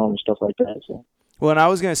 workouts from home, and stuff like that. So. Well, and I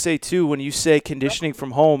was going to say, too, when you say conditioning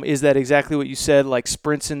from home, is that exactly what you said, like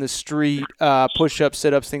sprints in the street, push-ups,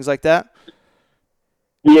 sit-ups, things like that?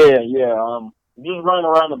 Yeah. Just running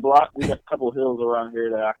around the block. We got a couple of hills around here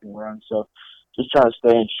that I can run, so just trying to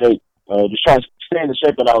stay in shape. Just trying to stay in the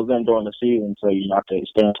shape that I was in during the season, so I can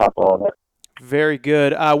stay on top of all that. Very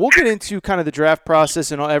good. We'll get into kind of the draft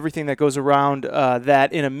process and everything that goes around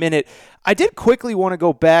that in a minute. I did quickly want to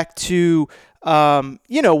go back to,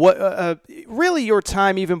 really your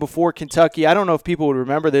time even before Kentucky. I don't know if people would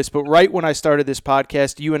remember this, but right when I started this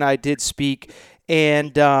podcast, you and I did speak,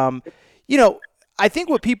 and I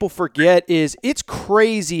think what people forget is it's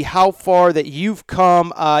crazy how far that you've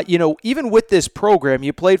come, even with this program.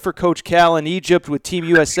 You played for Coach Cal in Egypt with Team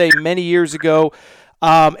USA many years ago,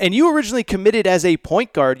 and you originally committed as a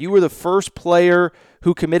point guard. You were the first player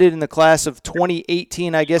who committed in the class of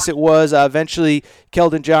 2018, I guess it was. Eventually,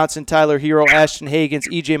 Keldon Johnson, Tyler Hero, Ashton Hagans,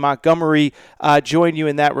 E.J. Montgomery joined you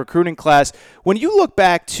in that recruiting class. When you look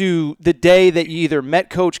back to the day that you either met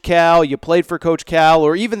Coach Cal, you played for Coach Cal,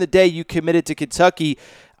 or even the day you committed to Kentucky,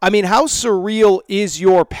 I mean, how surreal is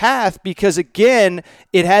your path? Because, again,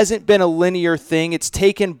 it hasn't been a linear thing. It's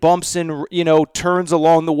taken bumps and, turns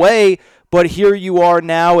along the way. But here you are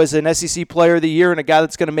now as an SEC Player of the Year and a guy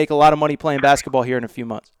that's going to make a lot of money playing basketball here in a few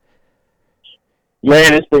months.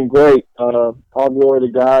 Man, it's been great. All glory to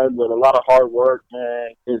God, but a lot of hard work,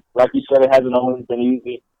 man. It's, like you said, it hasn't always been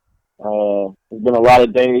easy. There's been a lot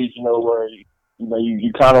of days, where you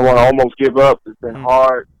kind of want to almost give up. It's been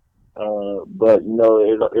hard, but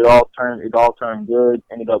it all turned good.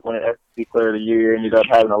 Ended up winning SEC Player of the Year. Ended up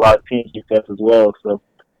having a lot of team success as well. So.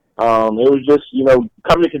 It was just,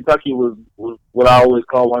 coming to Kentucky was what I always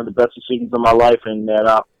call one of the best decisions of my life, and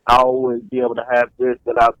that I always be able to have this,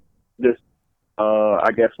 thought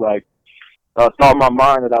in my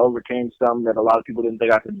mind that I overcame something that a lot of people didn't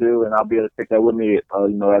think I could do, and I'll be able to take that with me,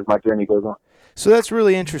 as my journey goes on. So that's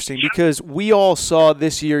really interesting because we all saw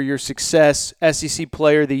this year your success, SEC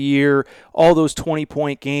Player of the Year, all those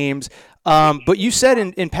 20-point games. But you said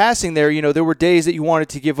in passing there, there were days that you wanted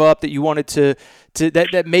to give up, that you wanted to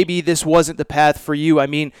that maybe this wasn't the path for you. I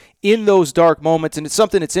mean, in those dark moments, and it's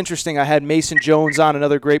something that's interesting. I had Mason Jones on,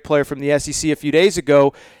 another great player from the SEC, a few days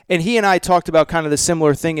ago, and he and I talked about kind of the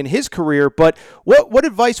similar thing in his career. But what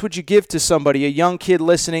advice would you give to somebody, a young kid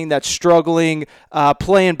listening that's struggling,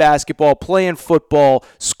 playing basketball, playing football,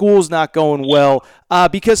 school's not going well?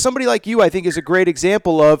 Because somebody like you, I think, is a great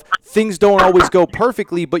example of things don't always go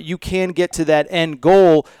perfectly, but you can get to that end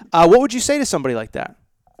goal. What would you say to somebody like that?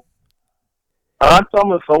 I tell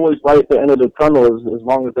them it's always light at the end of the tunnel as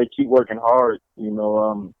long as they keep working hard.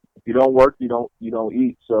 If you don't work, you don't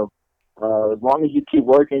eat. So as long as you keep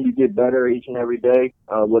working, you get better each and every day.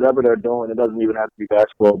 Whatever they're doing, it doesn't even have to be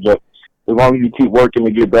basketball, but as long as you keep working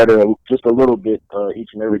to get better just a little bit each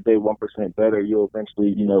and every day, 1% better, you'll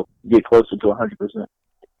eventually, get closer to 100%.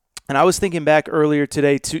 And I was thinking back earlier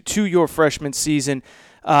today to your freshman season.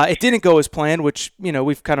 It didn't go as planned, which,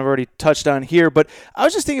 we've kind of already touched on here. But I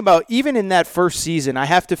was just thinking about even in that first season, I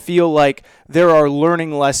have to feel like there are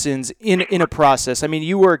learning lessons in a process. I mean,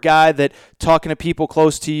 you were a guy that talking to people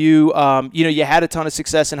close to you, you had a ton of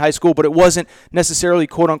success in high school, but it wasn't necessarily,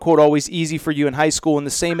 quote unquote, always easy for you in high school, and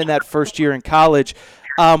the same in that first year in college.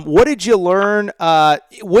 What did you learn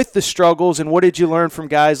with the struggles, and what did you learn from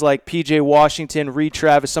guys like P.J. Washington, Reed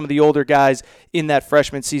Travis, some of the older guys in that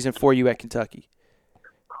freshman season for you at Kentucky?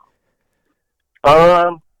 I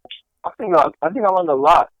think I learned a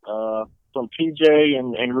lot from PJ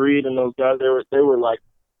and Reed and those guys. They were like,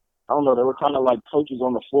 I don't know, they were kind of like coaches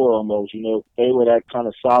on the floor almost. They were that kind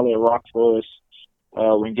of solid rock for us.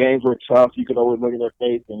 When games were tough, you could always look at their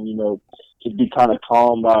face and just be kind of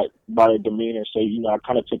calm by their demeanor. So I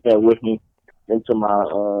kind of took that with me into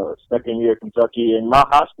my second year at Kentucky. And my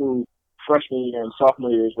high school freshman year and sophomore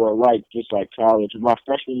years were alike, just like college. My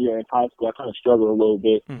freshman year in high school, I kind of struggled a little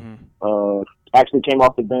bit. Actually came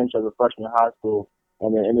off the bench as a freshman in high school,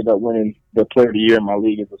 and then ended up winning the Player of the Year in my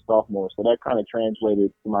league as a sophomore. So that kind of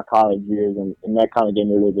translated to my college years, and that kind of gave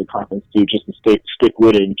me a little bit of confidence too, just to stick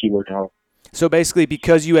with it and keep working hard. So basically,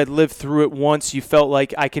 because you had lived through it once, you felt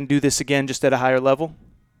like I can do this again, just at a higher level?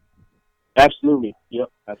 Absolutely. Yep,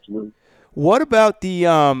 absolutely. What about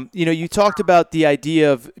the, you talked about the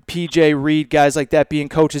idea of PJ Reed, guys like that being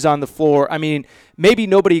coaches on the floor. I mean, maybe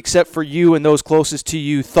nobody except for you and those closest to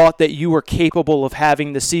you thought that you were capable of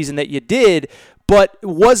having the season that you did, but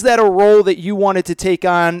was that a role that you wanted to take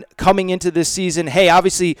on coming into this season? Hey,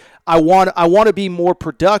 obviously I want to be more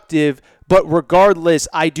productive, but regardless,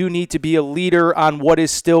 I do need to be a leader on what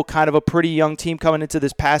is still kind of a pretty young team coming into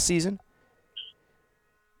this past season?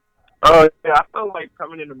 Yeah, I felt like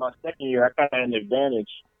coming into my second year, I kind of had an advantage.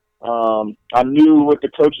 I knew what the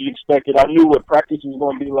coaches expected. I knew what practice was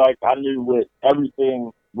going to be like. I knew what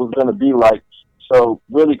everything was going to be like. So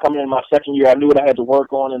really coming in my second year, I knew what I had to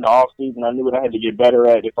work on in the off season. I knew what I had to get better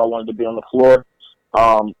at if I wanted to be on the floor,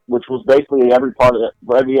 which was basically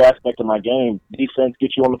every aspect of my game. Defense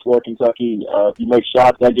gets you on the floor, Kentucky. If you make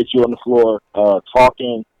shots, that gets you on the floor.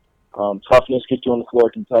 Talking, toughness gets you on the floor,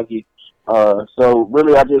 Kentucky. So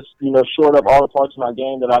really I just, shored up all the parts of my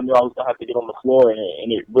game that I knew I was going to have to get on the floor,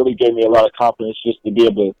 and it really gave me a lot of confidence just to be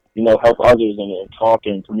able to, help others and talk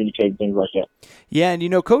and communicate, things like that. Yeah,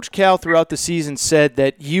 and Coach Cal throughout the season said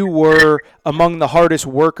that you were among the hardest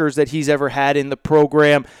workers that he's ever had in the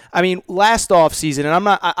program. I mean, last offseason,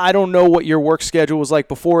 and I don't know what your work schedule was like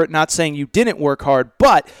before it, not saying you didn't work hard,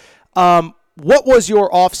 but what was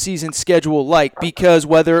your off-season schedule like? Because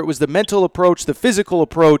whether it was the mental approach, the physical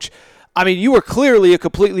approach, I mean, you were clearly a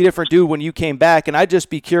completely different dude when you came back, and I'd just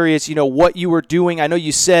be curious, what you were doing. I know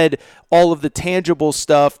you said all of the tangible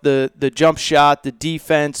stuff, the jump shot, the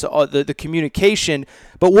defense, the communication,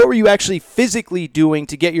 but what were you actually physically doing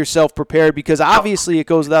to get yourself prepared? Because obviously it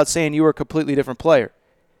goes without saying you were a completely different player.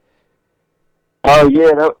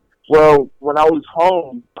 Well, when I was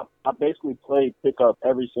home, I basically played pickup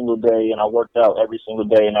every single day, and I worked out every single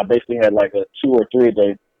day, and I basically had like a 2 or 3 a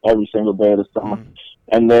day every single day of the summer. Mm-hmm.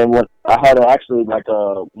 And then when I had actually like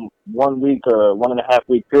a 1 week or 1.5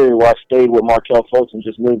 week period where I stayed with Markelle Fultz and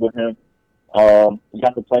just lived with him.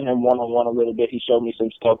 Got to play him one-on-one a little bit. He showed me some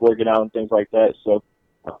stuff working out and things like that. So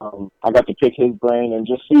I got to pick his brain and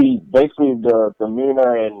just see basically the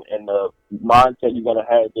demeanor and the mindset you got to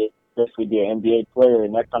have to basically be an NBA player.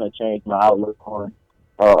 And that kind of changed my outlook on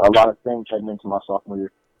a lot of things heading into my sophomore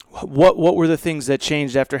year. What were the things that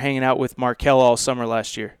changed after hanging out with Markelle all summer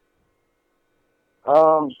last year?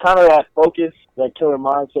 Kind of that focus, that killer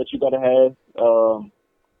mindset you got to have.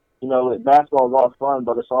 Basketball is all fun,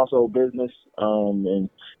 but it's also business. And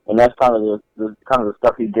that's kind of the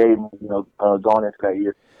stuff he gave me, going into that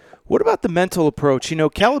year. What about the mental approach?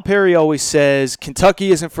 Calipari always says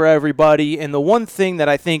Kentucky isn't for everybody, and the one thing that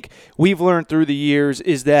I think we've learned through the years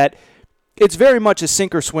is that it's very much a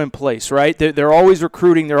sink or swim place, right? They're always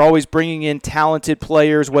recruiting. They're always bringing in talented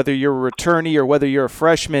players, whether you're a returnee or whether you're a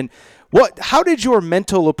freshman. How did your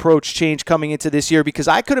mental approach change coming into this year? Because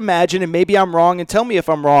I could imagine, and maybe I'm wrong, and tell me if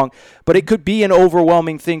I'm wrong, but it could be an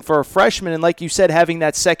overwhelming thing for a freshman. And like you said, having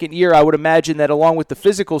that second year, I would imagine that along with the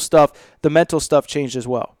physical stuff, the mental stuff changed as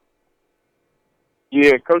well.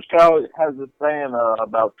 Yeah, Coach Cal has this saying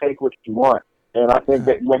about take what you want. And I think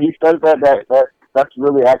that when he says that's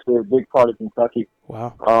really actually a big part of Kentucky.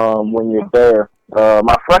 Wow. When you're there.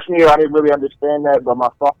 My freshman year, I didn't really understand that, but my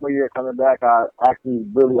sophomore year coming back, I actually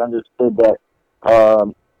really understood that.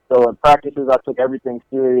 So in practices, I took everything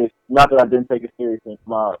serious. Not that I didn't take it serious in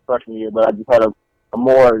my freshman year, but I just had a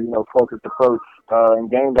more, focused approach. In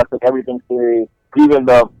games, I took everything serious. Even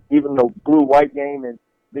the blue-white game and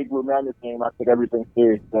Big Blue Madness game, I took everything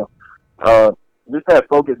serious. So just that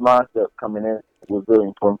focused mindset coming in was really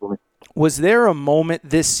important for me. Was there a moment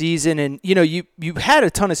this season, and you had a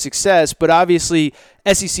ton of success, but obviously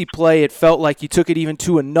SEC play, it felt like you took it even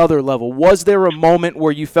to another level. Was there a moment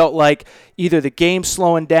where you felt like either the game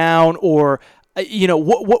slowing down or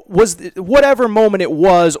whatever moment it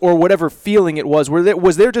was or whatever feeling it was?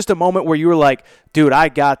 Was there just a moment where you were like, dude, I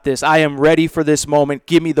got this. I am ready for this moment.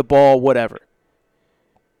 Give me the ball, whatever.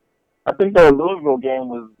 I think the Louisville game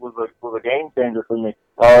was a game changer for me.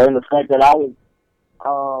 In the fact that I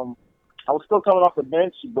was still coming off the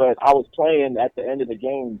bench, but I was playing at the end of the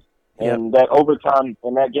games. And that overtime,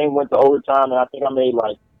 and that game went to overtime, and I think I made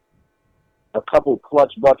like a couple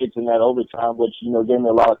clutch buckets in that overtime, which, gave me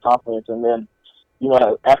a lot of confidence. And then,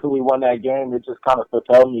 after we won that game, it just kind of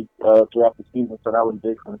propelled me throughout the season, so that was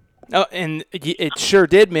big for me. Oh, and it sure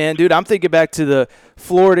did, man. Dude, I'm thinking back to the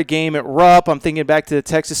Florida game at Rupp. I'm thinking back to the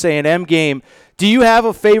Texas A&M game. Do you have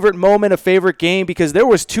a favorite moment, a favorite game? Because there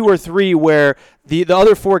was 2 or 3 where the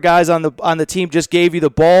other 4 guys on the team just gave you the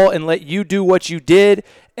ball and let you do what you did,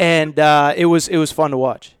 and it was fun to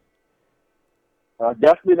watch.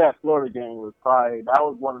 Definitely that Florida game that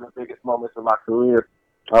was one of the biggest moments of my career.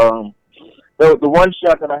 the one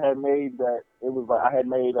shot that I had made, that it was like I had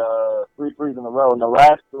made 3 threes in a row, and the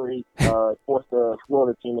last 3 forced the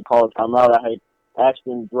Florida team to call a timeout. I had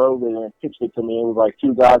Ashton drove it and pitched it to me. It was like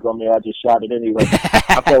 2 guys on me. I just shot it anyway.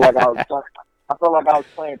 I felt like I was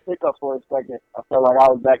playing pickup for a second. I felt like I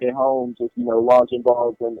was back at home, just launching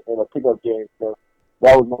balls in a pickup game. So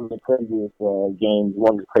that was one of the craziest games,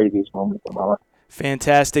 one of the craziest moments of my life.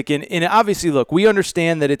 Fantastic. And obviously, look, we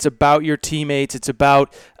understand that it's about your teammates. It's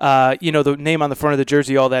about, the name on the front of the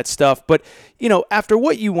jersey, all that stuff. But, after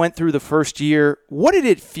what you went through the first year, what did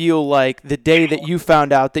it feel like the day that you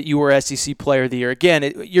found out that you were SEC Player of the Year?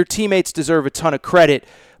 Again, your teammates deserve a ton of credit.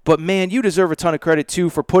 But, man, you deserve a ton of credit, too,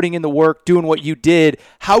 for putting in the work, doing what you did.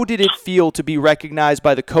 How did it feel to be recognized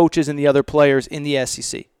by the coaches and the other players in the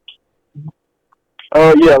SEC?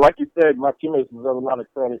 Yeah, like you said, my teammates deserve a lot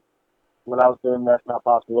of credit. When I was doing that's not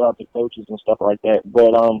possible without the coaches and stuff like that.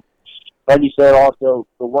 But like you said, also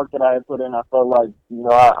the work that I had put in, I felt like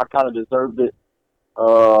I kind of deserved it.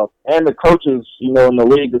 And the coaches, in the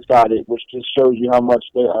league decided, which just shows you how much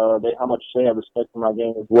they have respect for my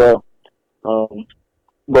game as well.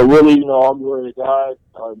 But really, all glory to God.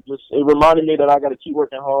 It reminded me that I got to keep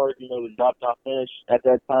working hard. The job not finished at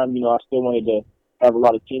that time. I still wanted to have a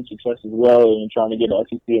lot of team success as well, and trying to get an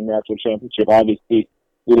SEC and national championship. Obviously,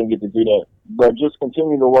 we didn't get to do that, but just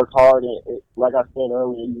continue to work hard. And like I said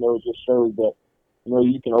earlier, it just shows that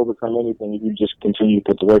you can overcome anything if you just continue to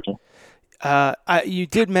put the work in. You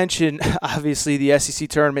did mention, obviously, the SEC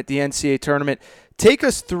tournament, the NCAA tournament. Take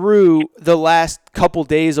us through the last couple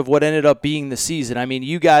days of what ended up being the season. I mean,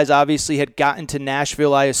 you guys obviously had gotten to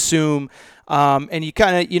Nashville, I assume, and you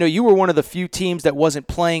kind of, you were one of the few teams that wasn't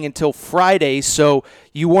playing until Friday, so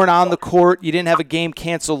you weren't on the court. You didn't have a game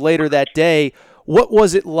canceled later that day. What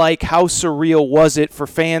was it like? How surreal was it for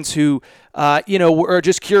fans who, were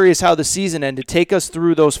just curious how the season ended? Take us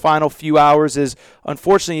through those final few hours as,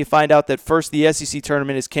 unfortunately, you find out that first the SEC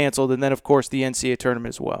tournament is canceled and then, of course, the NCAA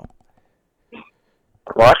tournament as well.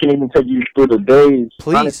 Well, I can even take you through the days.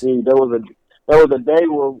 Please. Honestly, there was a day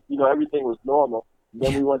where, everything was normal.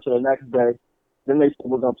 Then we went to the next day. Then they said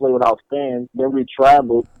we're going to play without fans. Then we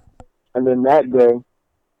traveled. And then that day,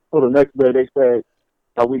 the next day, they said,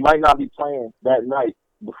 we might not be playing that night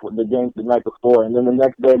before the game the night before, and then the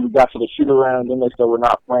next day we got to the shoot around. Then they said we're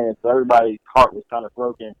not playing, so everybody's heart was kind of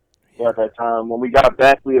broken at that time. When we got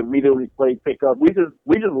back, we immediately played pickup. We just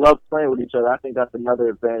loved playing with each other. I think that's another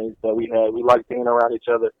advantage that we had. We liked being around each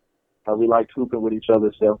other. We liked hooping with each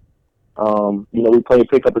other. So, we played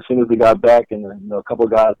pickup as soon as we got back, and a couple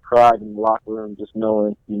of guys cried in the locker room just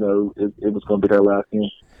knowing, it was going to be their last game.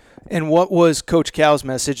 And what was Coach Cal's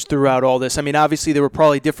message throughout all this? I mean, obviously there were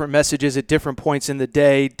probably different messages at different points in the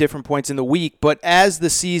day, different points in the week, but as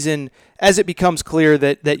it becomes clear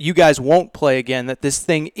that you guys won't play again, that this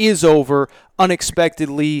thing is over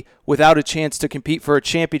unexpectedly without a chance to compete for a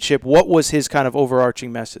championship, what was his kind of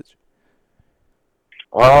overarching message?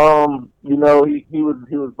 He was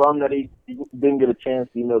bummed that he didn't get a chance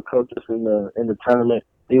to, coach us in the tournament.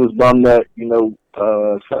 He was bummed that,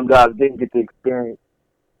 some guys didn't get to experience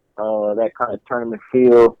that kind of tournament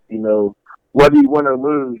feel, whether you win or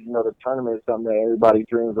lose, the tournament is something that everybody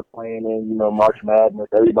dreams of playing in, March Madness.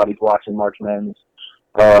 Everybody's watching March Madness.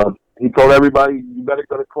 He told everybody, you better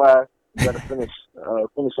go to class, you better finish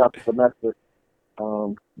out the semester.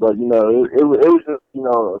 But, it was just,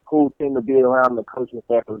 a cool team to be around. The coaching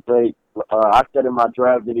staff was great. I said in my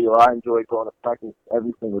draft video, I enjoyed going to practice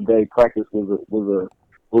every single day. Practice was a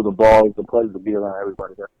ball. It was a pleasure to be around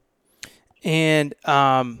everybody there. And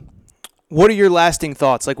what are your lasting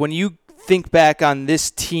thoughts? Like when you think back on this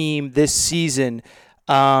team this season,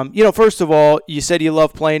 first of all, you said you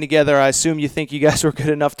love playing together. I assume you think you guys were good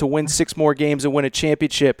enough to win 6 more games and win a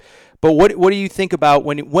championship. But what do you think about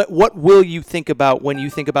what will you think about when you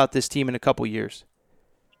think about this team in a couple years?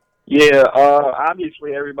 Yeah,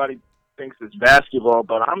 obviously everybody thinks it's basketball,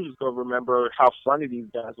 but I'm just going to remember how funny these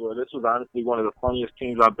guys were. This was honestly one of the funniest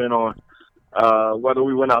teams I've been on. Whether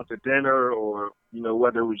we went out to dinner or,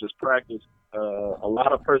 whether it was just practice, a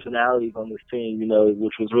lot of personalities on this team,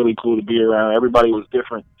 which was really cool to be around. Everybody was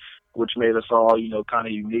different, which made us all, kind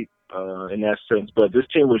of unique in that sense. But this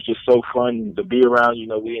team was just so fun to be around.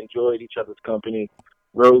 We enjoyed each other's company,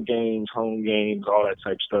 road games, home games, all that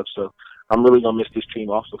type of stuff. So I'm really going to miss this team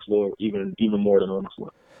off the floor even more than on the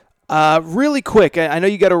floor. Really quick, I know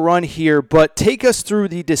you got to run here, but take us through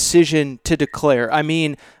the decision to declare. I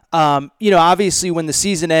mean, Obviously when the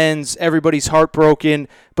season ends, everybody's heartbroken.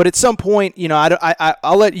 But at some point,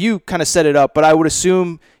 I'll let you kind of set it up. But I would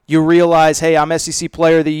assume you realize, hey, I'm SEC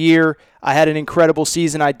Player of the Year. I had an incredible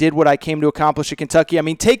season. I did what I came to accomplish at Kentucky. I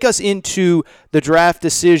mean, take us into the draft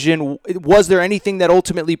decision. Was there anything that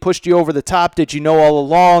ultimately pushed you over the top? Did you know all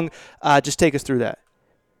along? Just take us through that.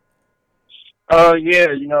 Yeah,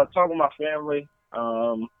 talking to my family,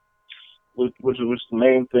 which was the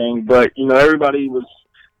main thing. But,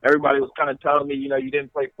 everybody was kind of telling me, you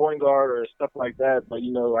didn't play point guard or stuff like that. But,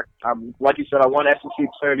 I like you said, I won SEC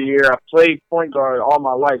Player of the Year. I played point guard all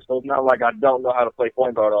my life, so it's not like I don't know how to play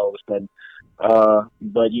point guard all of a sudden.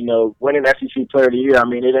 But, winning SEC Player of the Year, I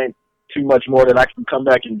mean, it ain't too much more that I can come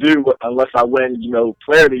back and do unless I win,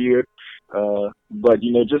 Player of the Year. But,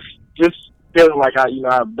 just feeling like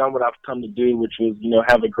I've done what I've come to do, which was,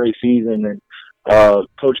 have a great season. And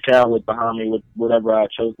Coach Cal was behind me with whatever I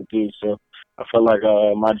chose to do. So I felt like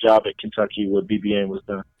my job at Kentucky with BBN was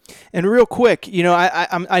done. And real quick,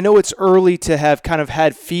 I know it's early to have kind of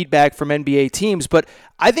had feedback from NBA teams, but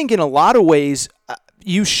I think in a lot of ways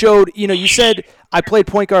you showed, you said I played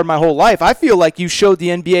point guard my whole life. I feel like you showed the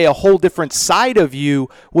NBA a whole different side of you,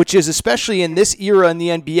 which is especially in this era in the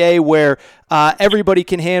NBA where everybody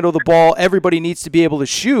can handle the ball, everybody needs to be able to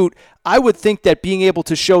shoot. I would think that being able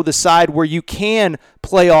to show the side where you can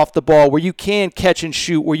play off the ball, where you can catch and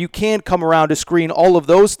shoot, where you can come around a screen, all of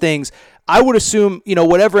those things, I would assume,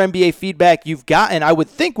 whatever NBA feedback you've gotten, I would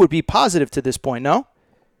think would be positive to this point, no?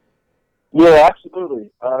 Yeah, absolutely.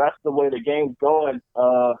 That's the way the game's going.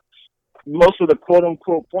 Most of the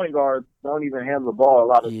quote-unquote point guards don't even handle the ball a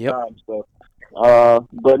lot of the time. So,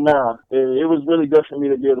 but it was really good for me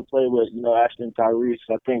to be able to play with, Ashton and Tyrese.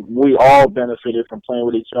 I think we all benefited from playing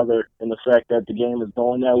with each other in the fact that the game is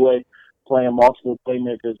going that way, playing multiple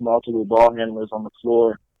playmakers, multiple ball handlers on the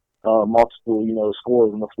floor, multiple,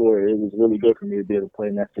 scorers on the floor. It was really good for me to be able to play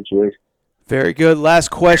in that situation. Very good. Last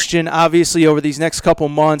question. Obviously, over these next couple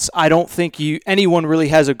months, I don't think anyone really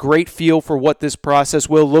has a great feel for what this process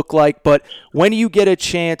will look like, but when you get a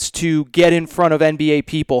chance to get in front of NBA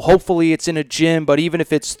people, hopefully it's in a gym, but even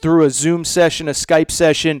if it's through a Zoom session, a Skype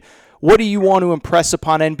session, what do you want to impress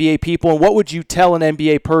upon NBA people, and what would you tell an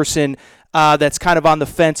NBA person that's kind of on the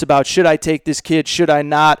fence about should I take this kid, should I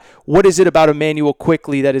not? What is it about Immanuel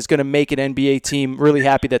Quickley that is going to make an NBA team really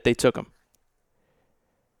happy that they took him?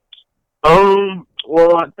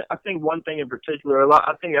 Well, I think one thing in particular,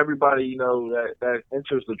 I think everybody, that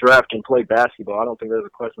enters the draft can play basketball. I don't think there's a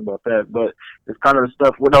question about that, but it's kind of the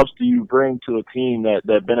stuff, what else do you bring to a team that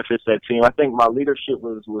benefits that team? I think my leadership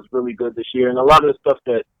was really good this year, and a lot of the stuff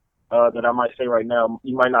that I might say right now,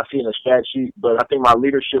 you might not see in the stat sheet, but I think my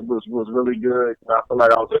leadership was really good. I feel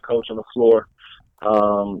like I was a coach on the floor. It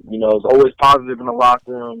was always positive in the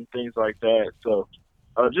locker room, things like that. So,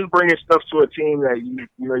 just bringing stuff to a team that you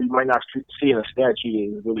might not see in a stat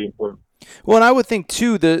sheet is really important. Well, and I would think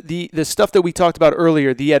too the stuff that we talked about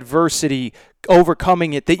earlier, the adversity,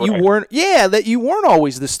 overcoming it, that you weren't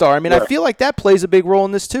always the star. I mean, I feel like that plays a big role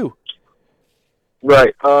in this too.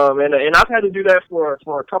 Right, and I've had to do that for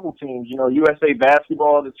a couple teams. USA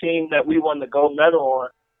Basketball, the team that we won the gold medal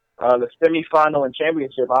on, the semifinal and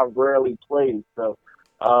championship, I rarely played. So.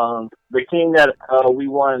 The team that we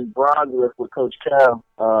won bronze with Coach Cal,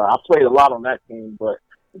 I played a lot on that team, but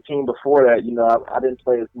the team before that, I didn't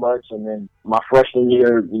play as much, and then my freshman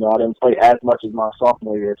year, I didn't play as much as my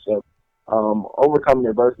sophomore year. So overcoming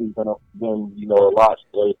adversity has been a lot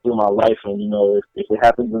through my life, and if it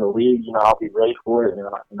happens in the league, I'll be ready for it,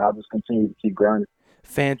 and I'll just continue to keep grinding.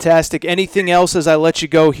 Fantastic. Anything else as I let you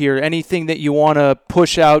go here? Anything that you want to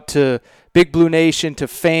push out to Big Blue Nation, to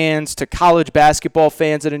fans, to college basketball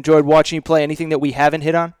fans that enjoyed watching you play? Anything that we haven't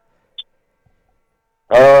hit on?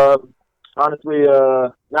 Honestly,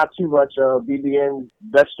 not too much. BBN,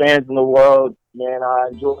 best fans in the world. Man, I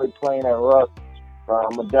enjoyed playing at Russ.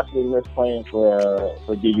 I'm going to definitely miss playing for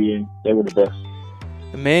BBN. They were the best.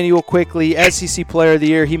 Immanuel Quickley, SEC Player of the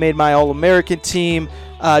Year. He made my All-American team.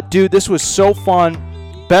 Dude, this was so fun.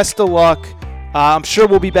 Best of luck. I'm sure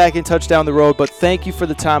we'll be back in touch down the road, but thank you for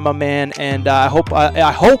the time, my man, and I hope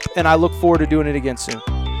and I look forward to doing it again soon.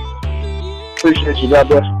 Appreciate you. God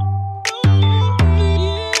bless.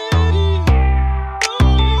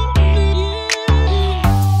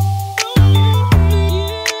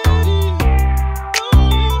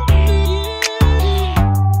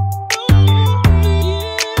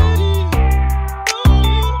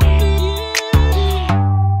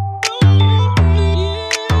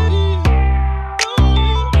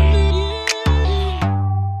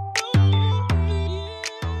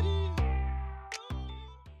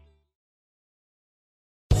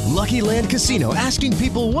 Lucky Land Casino, asking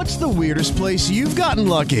people, what's the weirdest place you've gotten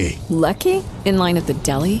lucky? Lucky? In line at the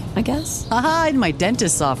deli, I guess? Aha, in my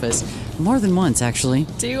dentist's office. More than once, actually.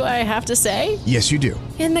 Do I have to say? Yes, you do.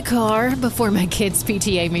 In the car before my kids'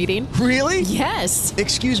 PTA meeting. Really? Yes.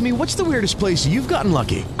 Excuse me, what's the weirdest place you've gotten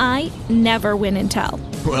lucky? I never win and tell.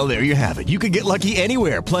 Well, there you have it. You can get lucky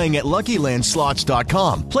anywhere, playing at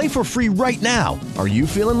LuckyLandSlots.com. Play for free right now. Are you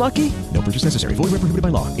feeling lucky? No purchase necessary. Void where prohibited by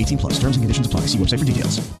law. 18+. Terms and conditions apply. See website for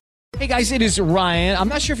details. Hey guys, it is Ryan. I'm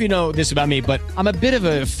not sure if you know this about me, but I'm a bit of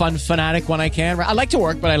a fun fanatic when I can. I like to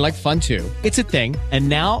work, but I like fun too. It's a thing. And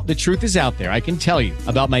now the truth is out there. I can tell you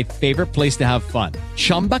about my favorite place to have fun.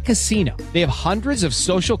 Chumba Casino. They have hundreds of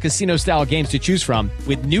social casino style games to choose from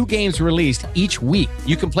with new games released each week.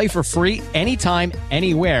 You can play for free anytime,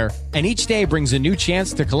 anywhere. And each day brings a new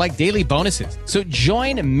chance to collect daily bonuses. So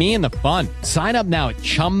join me in the fun. Sign up now at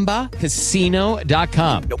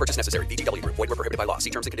ChumbaCasino.com. No purchase necessary. VGW Group. Void where prohibited by law. See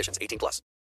terms and conditions. 18+.